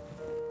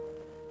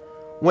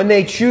 when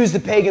they choose the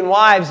pagan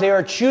wives, they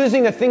are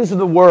choosing the things of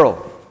the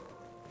world.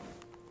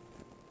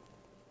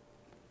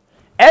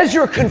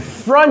 Ezra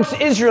confronts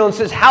Israel and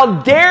says,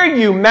 how dare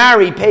you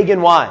marry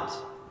pagan wives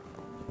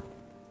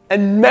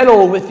and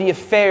meddle with the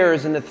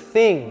affairs and the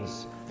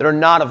things that are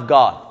not of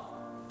God.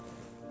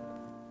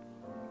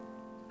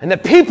 And the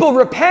people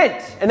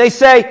repent, and they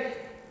say,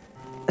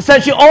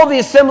 essentially all the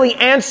assembly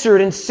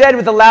answered and said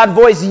with a loud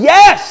voice,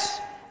 yes,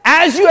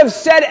 as you have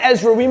said,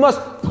 Ezra, we must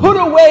put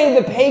away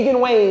the pagan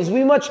ways.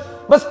 We must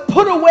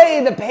put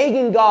away the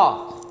pagan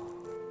gods.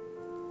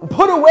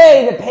 Put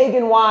away the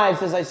pagan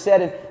wives, as I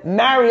said, and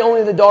marry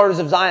only the daughters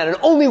of Zion and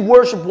only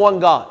worship one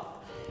God.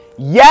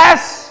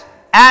 Yes,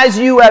 as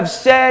you have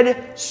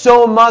said,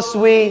 so must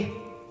we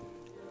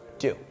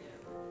do.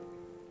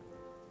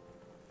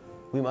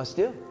 We must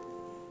do.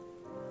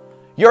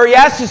 Your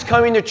yes is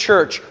coming to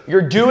church.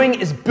 Your doing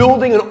is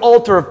building an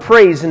altar of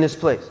praise in this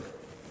place.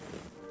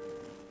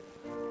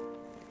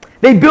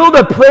 They build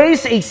a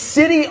place, a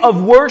city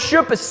of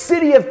worship, a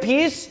city of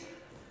peace.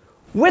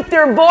 With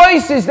their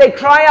voices, they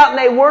cry out and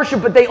they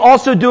worship, but they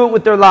also do it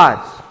with their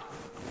lives.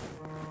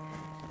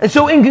 And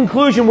so in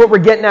conclusion, what we're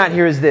getting at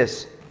here is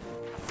this.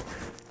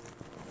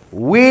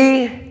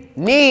 We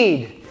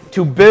need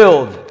to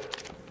build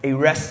a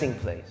resting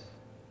place.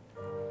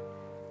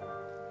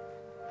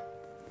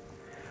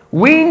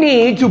 We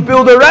need to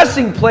build a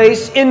resting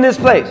place in this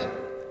place.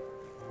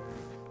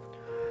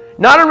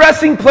 Not a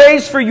resting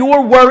place for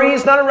your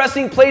worries, not a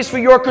resting place for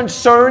your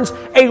concerns,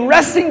 a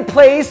resting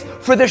place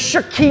for the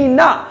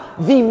Shekinah,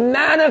 the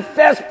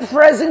manifest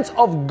presence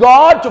of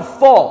God to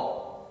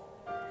fall.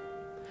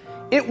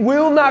 It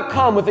will not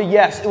come with a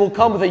yes. It will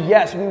come with a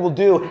yes, we will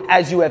do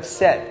as you have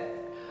said.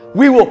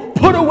 We will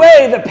put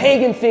away the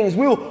pagan things.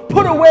 We will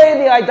put away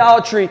the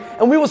idolatry.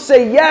 And we will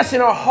say yes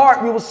in our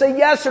heart. We will say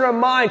yes in our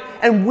mind.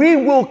 And we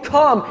will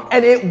come,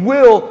 and it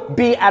will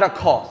be at a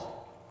cost.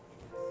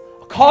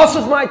 A cost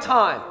of my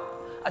time.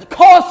 A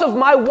cost of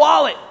my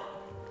wallet.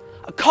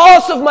 A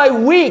cost of my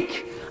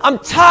week. I'm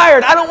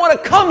tired. I don't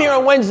want to come here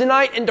on Wednesday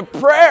night into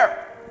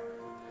prayer.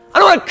 I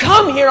don't want to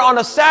come here on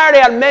a Saturday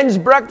at men's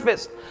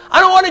breakfast. I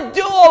don't want to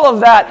do all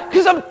of that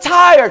because I'm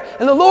tired.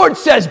 And the Lord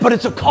says, but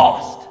it's a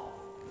cost.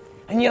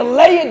 And you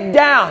lay it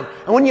down.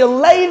 And when you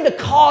lay the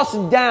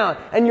cost down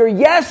and your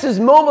yes is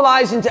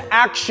mobilized into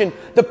action,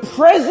 the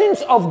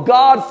presence of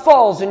God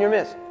falls in your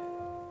midst.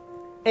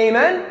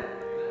 Amen?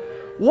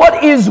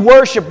 What is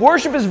worship?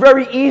 Worship is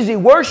very easy.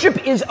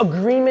 Worship is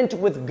agreement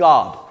with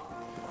God.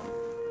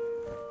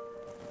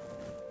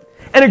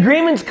 And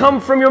agreements come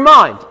from your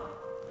mind.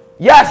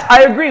 Yes,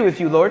 I agree with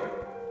you, Lord.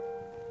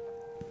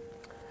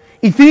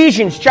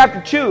 Ephesians chapter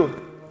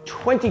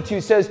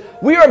 2:22 says,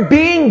 we are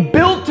being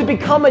built to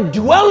become a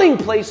dwelling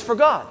place for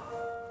God.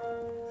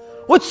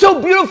 What's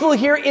so beautiful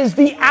here is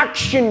the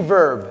action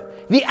verb,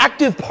 the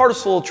active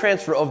participle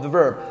transfer of the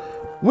verb.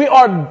 We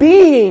are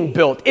being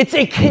built. It's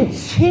a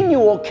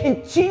continual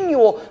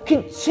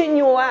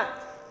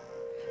act.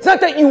 It's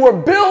not that you were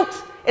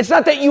built. It's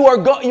not that you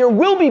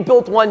will be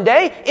built one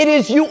day. It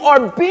is you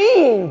are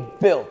being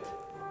built.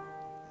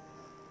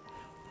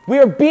 We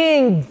are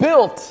being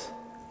built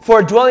for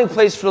a dwelling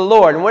place for the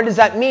Lord. And what does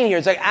that mean here?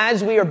 It's like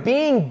as we are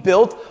being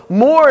built,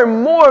 more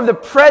and more of the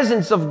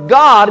presence of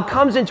God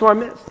comes into our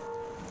midst.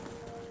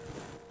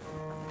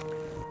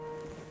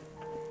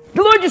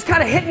 The Lord just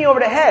kind of hit me over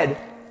the head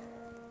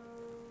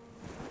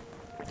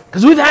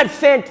Because we've had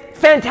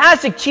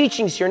fantastic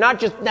teachings here, not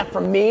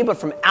from me, but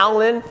from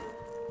Alan,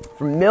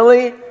 from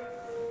Millie,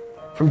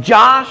 from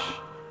Josh,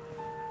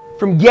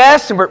 from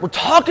Guess, and we're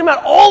talking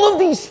about all of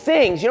these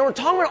things. We're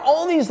talking about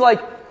all these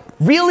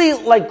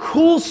really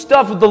cool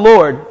stuff with the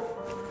Lord.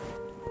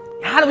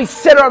 How do we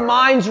set our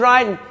minds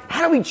right, and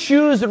how do we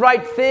choose the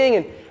right thing,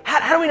 and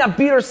how do we not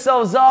beat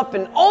ourselves up,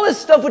 and all this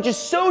stuff which is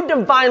so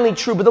divinely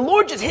true. But the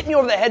Lord just hit me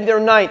over the head the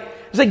other night.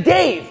 He's like,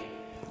 Dave,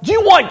 do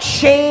you want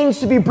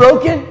chains to be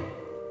broken?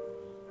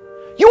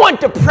 You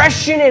want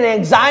depression and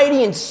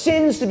anxiety and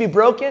sins to be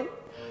broken?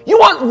 You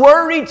want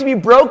worry to be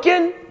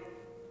broken?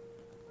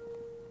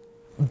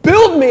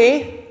 Build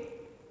me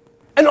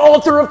an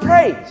altar of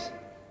praise.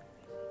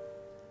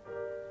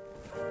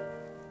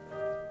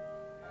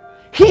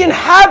 He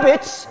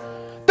inhabits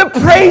the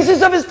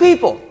praises of his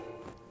people.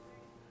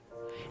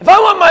 If I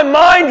want my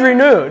mind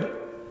renewed,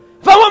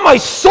 if I want my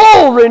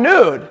soul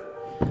renewed,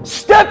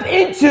 step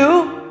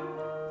into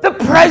the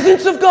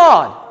presence of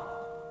God.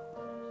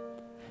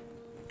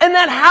 And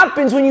that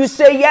happens when you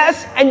say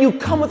yes and you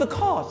come with a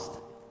cost.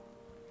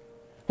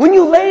 When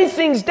you lay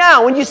things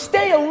down, when you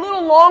stay a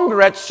little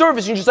longer at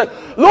service, you're just like,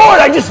 Lord,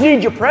 I just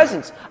need your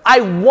presence. I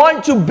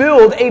want to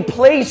build a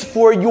place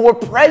for your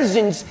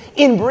presence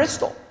in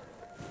Bristol.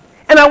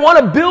 And I want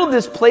to build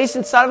this place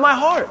inside of my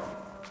heart.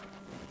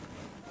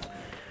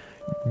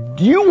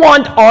 Do you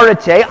want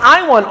arete?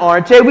 I want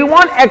arete. We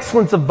want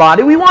excellence of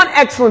body. We want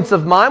excellence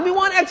of mind. We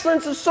want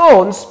excellence of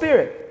soul and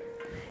spirit.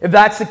 If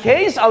that's the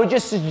case, I would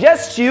just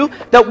suggest to you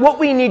that what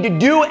we need to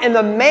do, and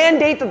the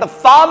mandate that the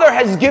Father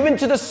has given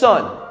to the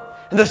Son,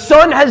 and the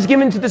Son has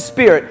given to the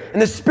Spirit,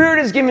 and the Spirit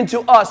has given to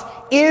us,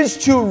 is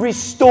to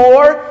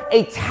restore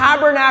a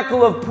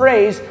tabernacle of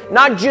praise,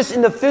 not just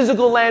in the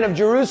physical land of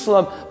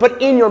Jerusalem,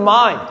 but in your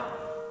mind.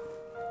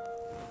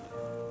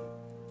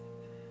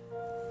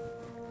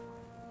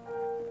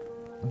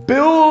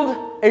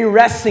 Build a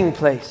resting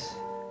place.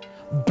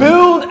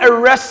 Build a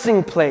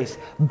resting place.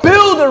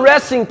 Build a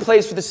resting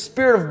place for the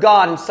Spirit of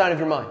God inside of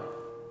your mind.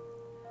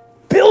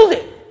 Build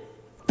it.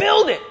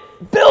 Build it.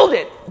 Build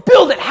it.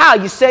 Build it. How?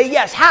 You say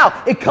yes.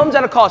 How? It comes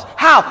at a cost.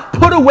 How?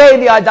 Put away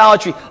the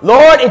idolatry.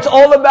 Lord, it's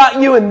all about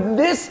you, and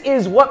this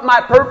is what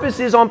my purpose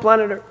is on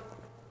planet Earth.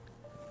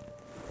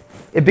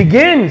 It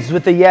begins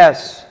with a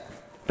yes,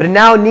 but it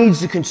now needs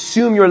to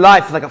consume your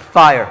life like a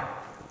fire.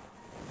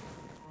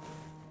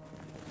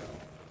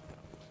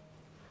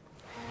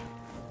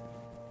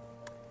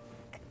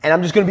 And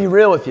I'm just going to be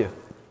real with you.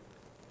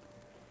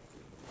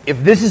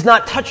 If this is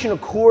not touching a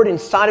chord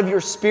inside of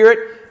your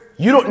spirit,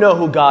 you don't know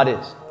who God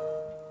is.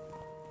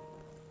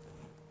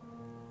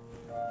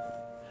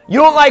 You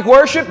don't like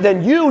worship,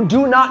 then you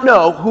do not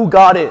know who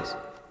God is.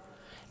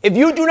 If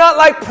you do not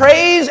like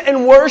praise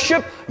and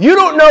worship, you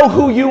don't know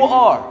who you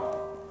are.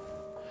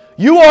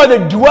 You are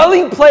the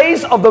dwelling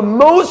place of the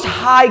Most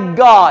High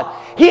God.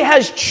 He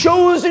has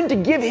chosen to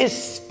give His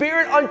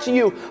Spirit unto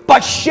you by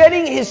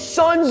shedding His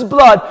Son's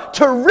blood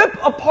to rip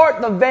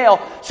apart the veil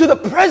so the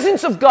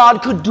presence of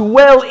God could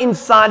dwell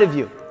inside of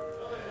you.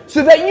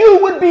 So that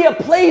you would be a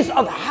place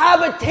of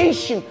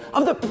habitation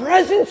of the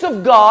presence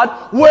of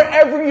God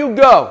wherever you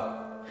go.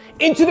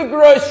 Into the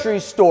grocery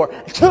store,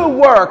 to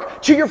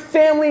work, to your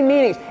family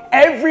meetings.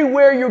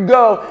 Everywhere you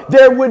go,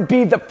 there would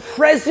be the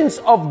presence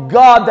of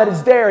God that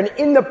is there. And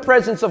in the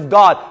presence of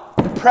God,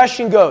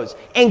 depression goes,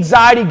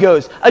 anxiety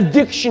goes,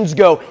 addictions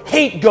go,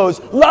 hate goes,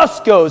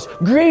 lust goes,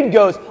 greed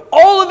goes.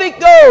 All of it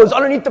goes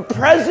underneath the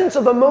presence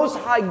of the Most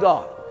High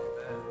God.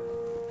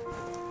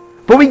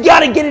 But we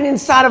got to get it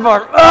inside of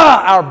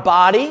our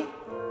body,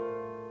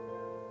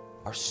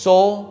 our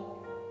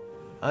soul,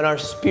 and our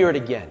spirit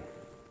again.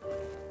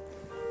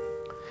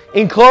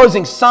 In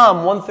closing,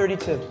 Psalm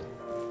 132.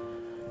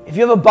 If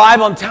you have a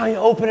Bible, I'm telling you,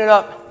 open it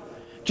up.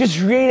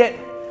 Just read it.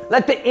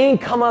 Let the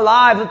ink come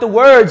alive. Let the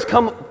words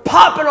come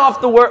popping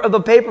off the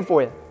paper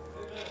for you.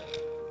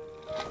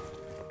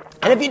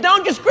 And if you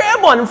don't, just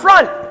grab one in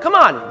front. Come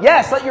on.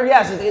 Yes, let your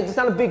yes. It's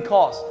not a big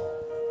cost.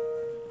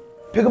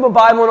 Pick up a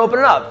Bible and open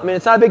it up. I mean,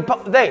 it's not a big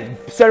thing.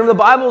 Center of the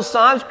Bible,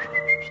 Psalms.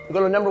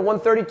 Go to number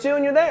 132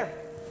 and you're there.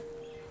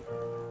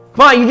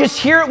 Come on, you just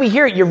hear it, we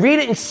hear it. You read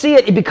it and see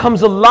it. It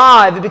becomes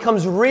alive. It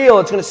becomes real.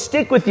 It's going to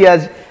stick with you,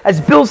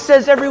 as Bill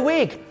says every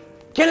week.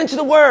 Get into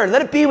the Word.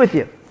 Let it be with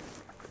you.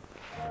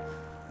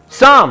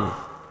 Psalm.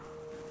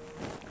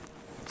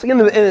 It's like in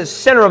the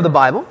center of the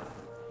Bible.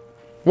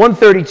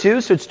 132,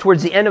 so it's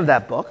towards the end of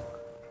that book.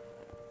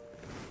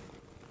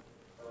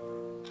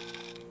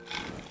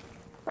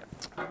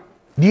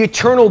 The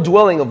eternal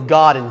dwelling of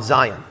God in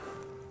Zion.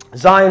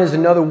 Zion is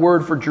another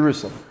word for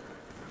Jerusalem.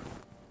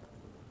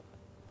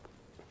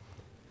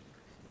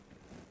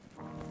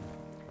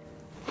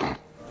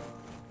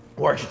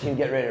 Worship team,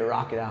 get ready to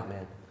rock it out,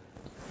 man.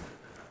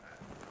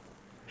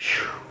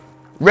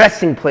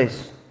 Resting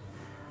place.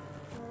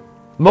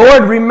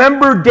 Lord,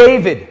 remember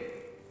David.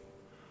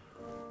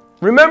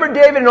 Remember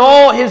David in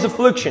all his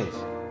afflictions.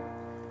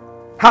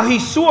 How he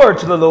swore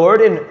to the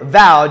Lord and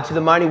vowed to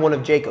the Mighty One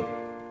of Jacob.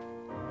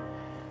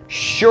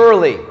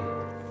 Surely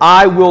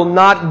I will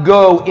not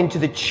go into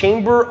the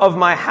chamber of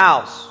my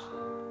house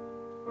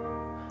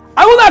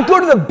I will not go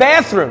to the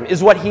bathroom,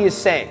 is what he is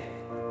saying.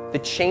 The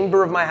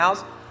chamber of my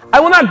house. I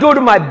will not go to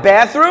my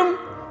bathroom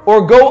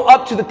or go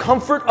up to the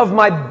comfort of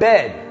my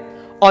bed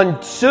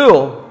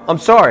until, I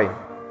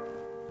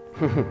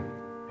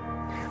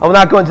will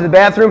not go into the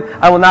bathroom.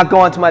 I will not go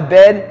onto my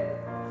bed.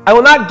 I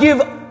will not give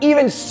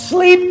even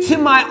sleep to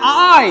my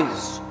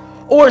eyes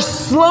or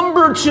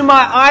slumber to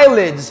my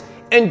eyelids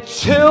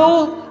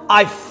until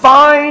I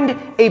find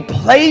a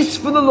place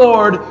for the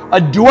Lord, a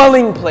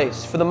dwelling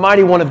place for the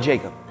mighty one of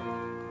Jacob.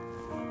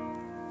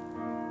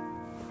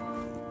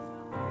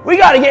 We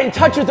got to get in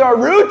touch with our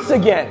roots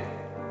again.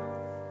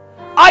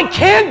 I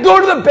can't go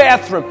to the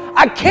bathroom.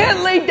 I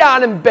can't lay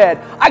down in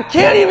bed. I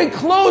can't even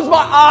close my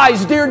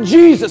eyes, dear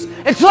Jesus,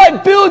 until I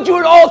build you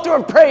an altar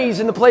of praise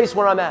in the place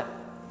where I'm at.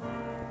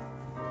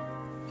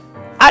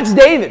 That's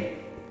David.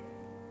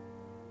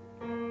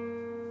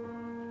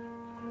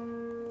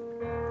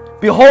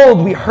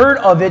 Behold, we heard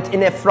of it in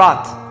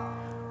Ephrat.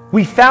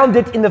 We found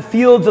it in the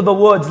fields of the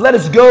woods. Let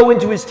us go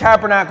into his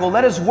tabernacle.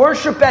 Let us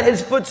worship at his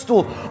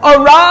footstool.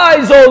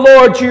 Arise, O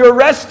Lord, to your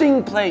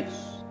resting place.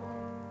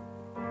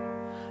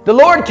 The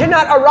Lord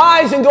cannot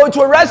arise and go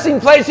to a resting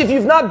place if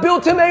you've not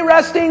built him a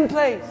resting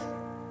place.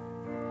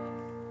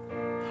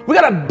 We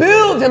got to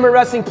build him a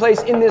resting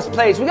place in this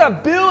place. We got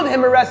to build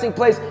him a resting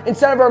place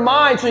inside of our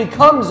mind so he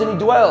comes and he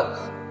dwells.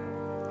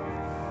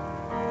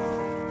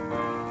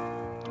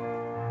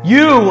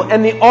 You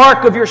and the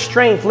ark of your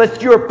strength,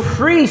 let your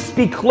priests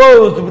be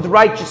clothed with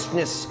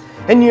righteousness,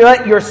 and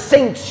let your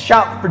saints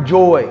shout for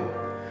joy.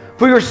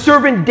 For your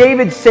servant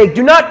David's sake,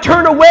 do not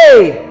turn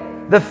away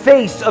the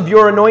face of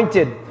your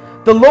anointed.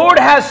 The Lord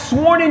has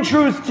sworn in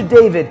truth to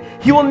David.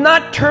 He will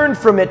not turn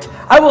from it.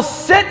 I will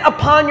set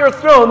upon your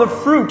throne the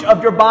fruit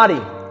of your body.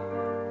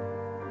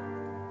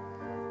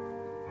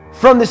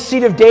 From the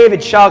seed of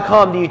David shall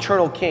come the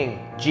eternal King,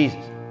 Jesus.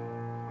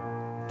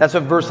 That's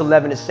what verse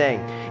 11 is saying.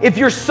 If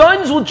your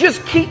sons will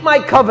just keep my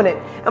covenant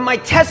and my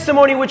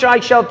testimony which I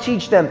shall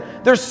teach them,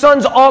 their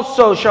sons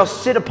also shall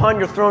sit upon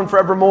your throne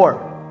forevermore.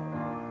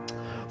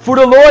 For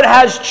the Lord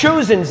has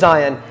chosen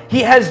Zion.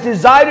 He has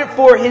desired it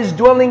for his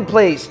dwelling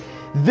place.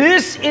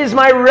 This is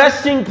my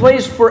resting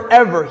place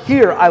forever.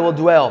 Here I will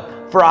dwell,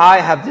 for I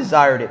have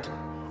desired it.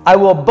 I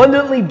will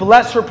abundantly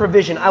bless her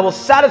provision. I will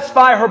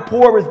satisfy her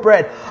poor with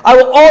bread. I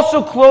will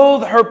also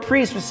clothe her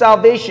priests with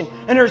salvation,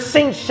 and her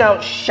saints shall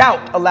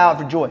shout aloud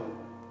for joy.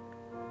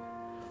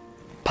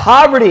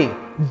 Poverty,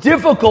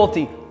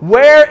 difficulty.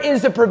 Where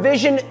is the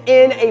provision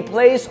in a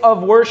place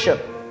of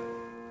worship?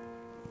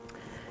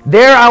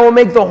 There I will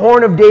make the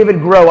horn of David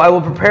grow. I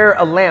will prepare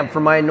a lamp for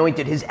my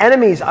anointed. His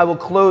enemies I will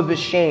clothe with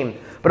shame,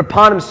 but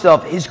upon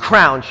himself his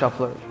crown shall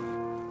flourish.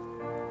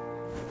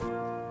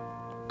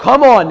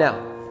 Come on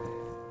now.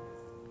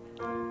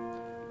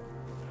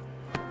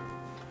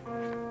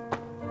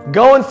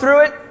 Going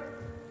through it.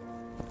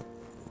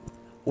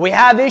 We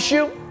have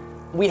issue.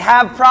 We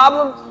have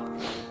problems.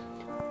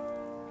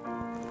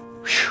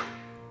 Whew.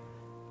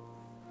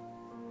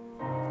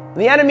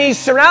 The enemies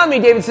surround me,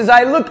 David says,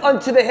 I look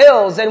unto the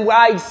hills and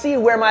I see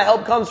where my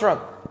help comes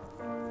from.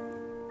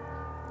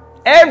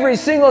 Every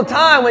single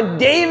time when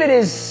David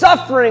is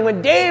suffering,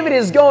 when David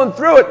is going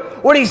through it,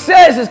 what he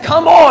says is,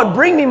 come on,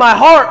 bring me my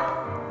harp.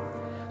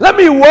 Let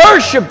me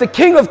worship the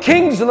King of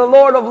Kings and the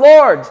Lord of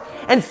Lords.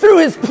 And through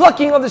his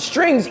plucking of the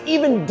strings,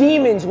 even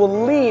demons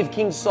will leave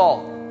King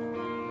Saul.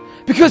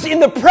 Because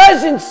in the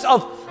presence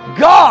of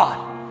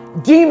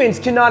God, demons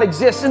cannot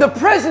exist. In the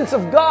presence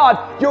of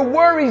God, your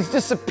worries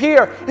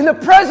disappear. In the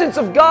presence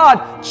of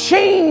God,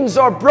 chains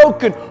are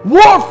broken.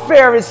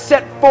 Warfare is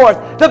set forth.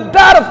 The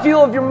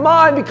battlefield of your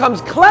mind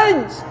becomes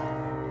cleansed.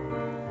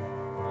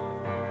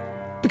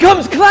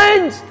 Becomes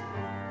cleansed.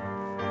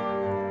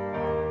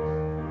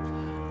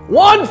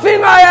 One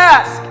thing I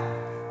ask,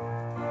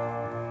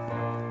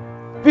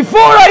 before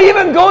I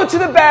even go to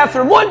the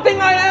bathroom, one thing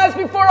I ask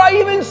before I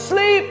even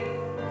sleep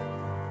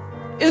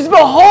is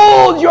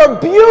behold your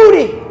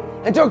beauty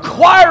and to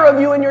inquire of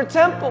you in your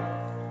temple.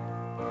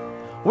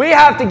 We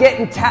have to get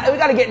we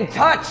got to get in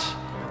touch.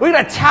 We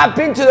got to tap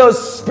into those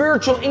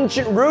spiritual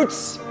ancient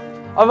roots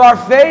of our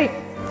faith.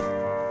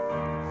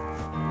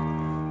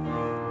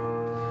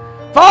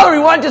 Father, we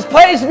want this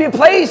place to be a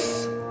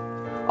place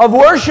of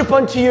worship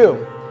unto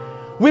you.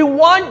 We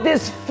want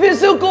this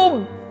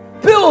physical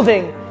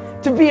building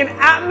to be an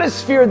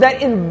atmosphere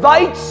that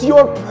invites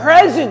your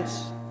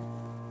presence.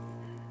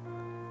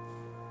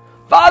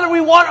 Father, we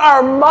want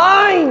our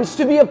minds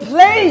to be a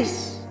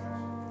place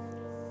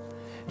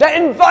that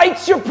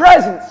invites your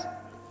presence.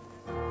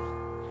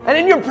 And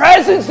in your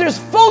presence, there's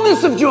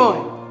fullness of joy.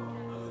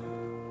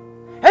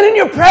 And in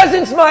your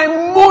presence, my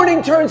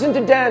mourning turns into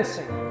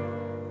dancing.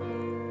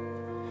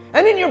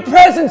 And in your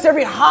presence,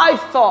 every high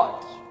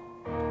thought,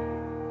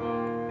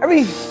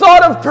 every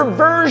thought of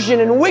perversion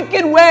and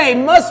wicked way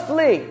must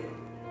flee.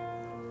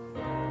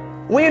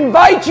 We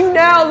invite you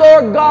now,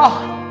 Lord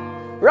God,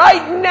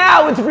 right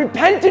now with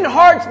repentant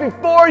hearts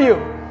before you,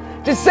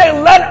 to say,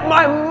 let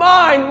my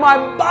mind,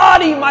 my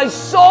body, my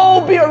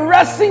soul be a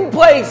resting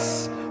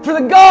place for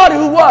the God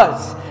who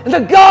was, and the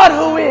God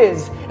who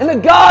is, and the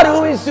God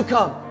who is to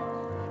come.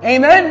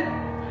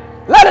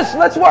 Amen?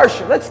 Let's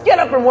worship. Let's get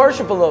up and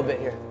worship a little bit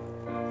here.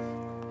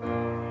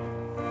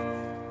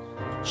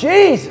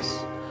 Jesus.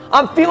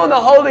 I'm feeling the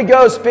Holy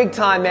Ghost big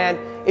time, man.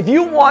 If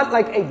you want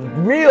like a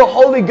real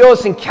Holy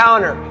Ghost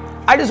encounter,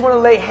 I just want to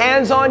lay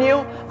hands on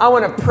you. I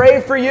want to pray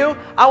for you.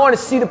 I want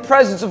to see the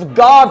presence of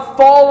God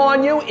fall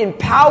on you in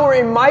power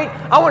and might.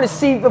 I want to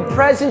see the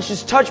presence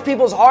just touch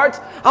people's hearts.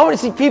 I want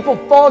to see people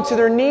fall to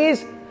their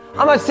knees.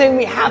 I'm not saying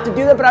we have to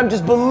do that, but I'm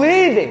just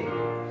believing.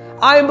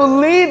 I am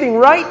believing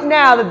right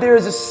now that there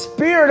is a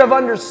spirit of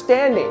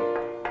understanding.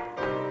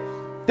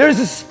 There's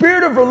a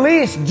spirit of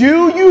release.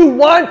 Do you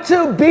want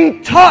to be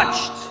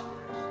touched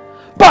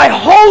by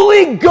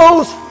Holy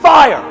Ghost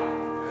fire?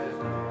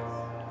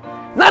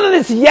 None of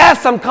this,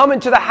 yes, I'm coming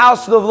to the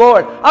house of the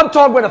Lord. I'm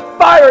talking about a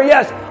fire,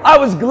 yes. I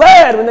was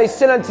glad when they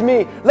said unto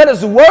me, let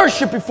us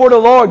worship before the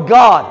Lord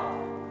God.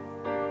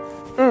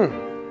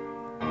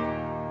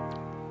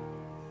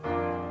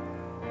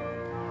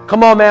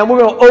 Come on, man. We're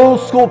going to old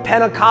school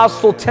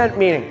Pentecostal tent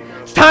meeting.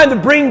 It's time to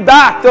bring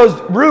back those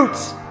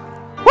roots.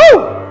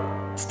 Woo!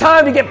 It's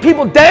time to get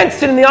people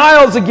dancing in the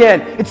aisles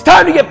again. It's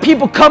time to get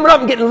people coming up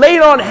and getting laid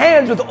on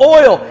hands with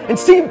oil and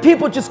seeing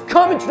people just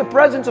come into the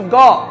presence of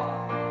God.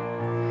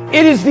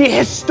 It is the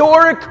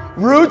historic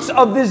roots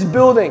of this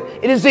building.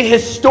 It is the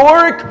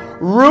historic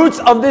roots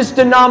of this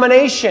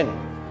denomination.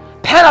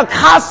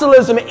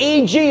 Pentecostalism,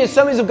 AG,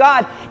 Assemblies of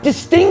God,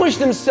 distinguished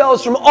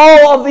themselves from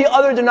all of the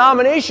other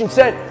denominations.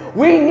 Said,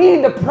 we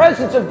need the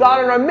presence of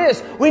God in our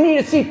midst. We need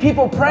to see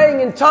people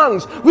praying in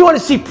tongues. We want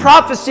to see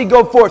prophecy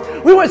go forth.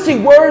 We want to see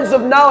words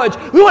of knowledge.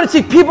 We want to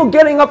see people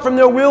getting up from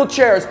their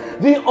wheelchairs.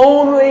 The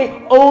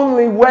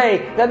only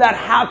way that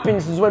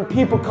happens is when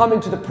people come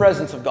into the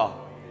presence of God.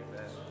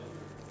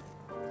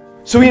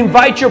 So we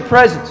invite your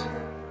presence.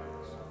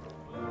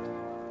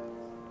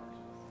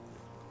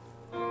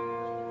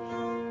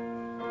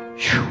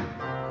 Whew.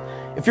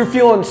 If you're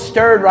feeling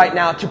stirred right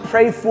now to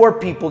pray for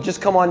people,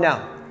 just come on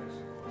down.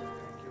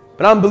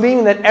 But I'm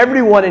believing that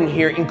everyone in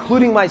here,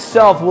 including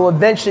myself, will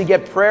eventually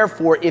get prayer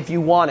for if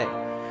you want it.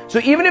 So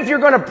even if you're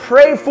going to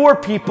pray for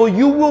people,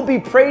 you will be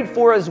prayed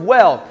for as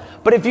well.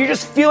 But if you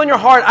just feel in your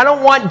heart, I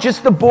don't want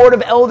just the board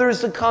of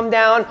elders to come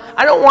down.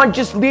 I don't want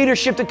just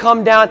leadership to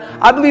come down.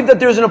 I believe that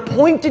there's an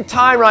appointed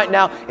time right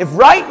now. If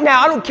right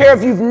now, I don't care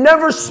if you've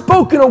never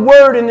spoken a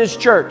word in this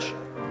church,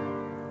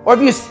 or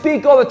if you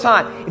speak all the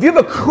time. If you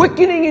have a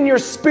quickening in your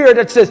spirit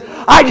that says,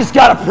 I just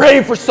got to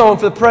pray for someone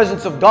for the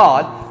presence of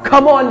God,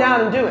 come on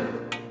down and do it.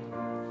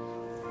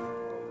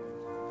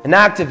 And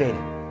activate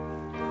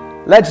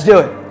it. Let's do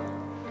it.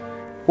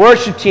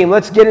 Worship team,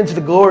 let's get into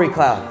the glory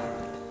cloud.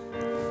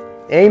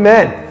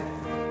 Amen.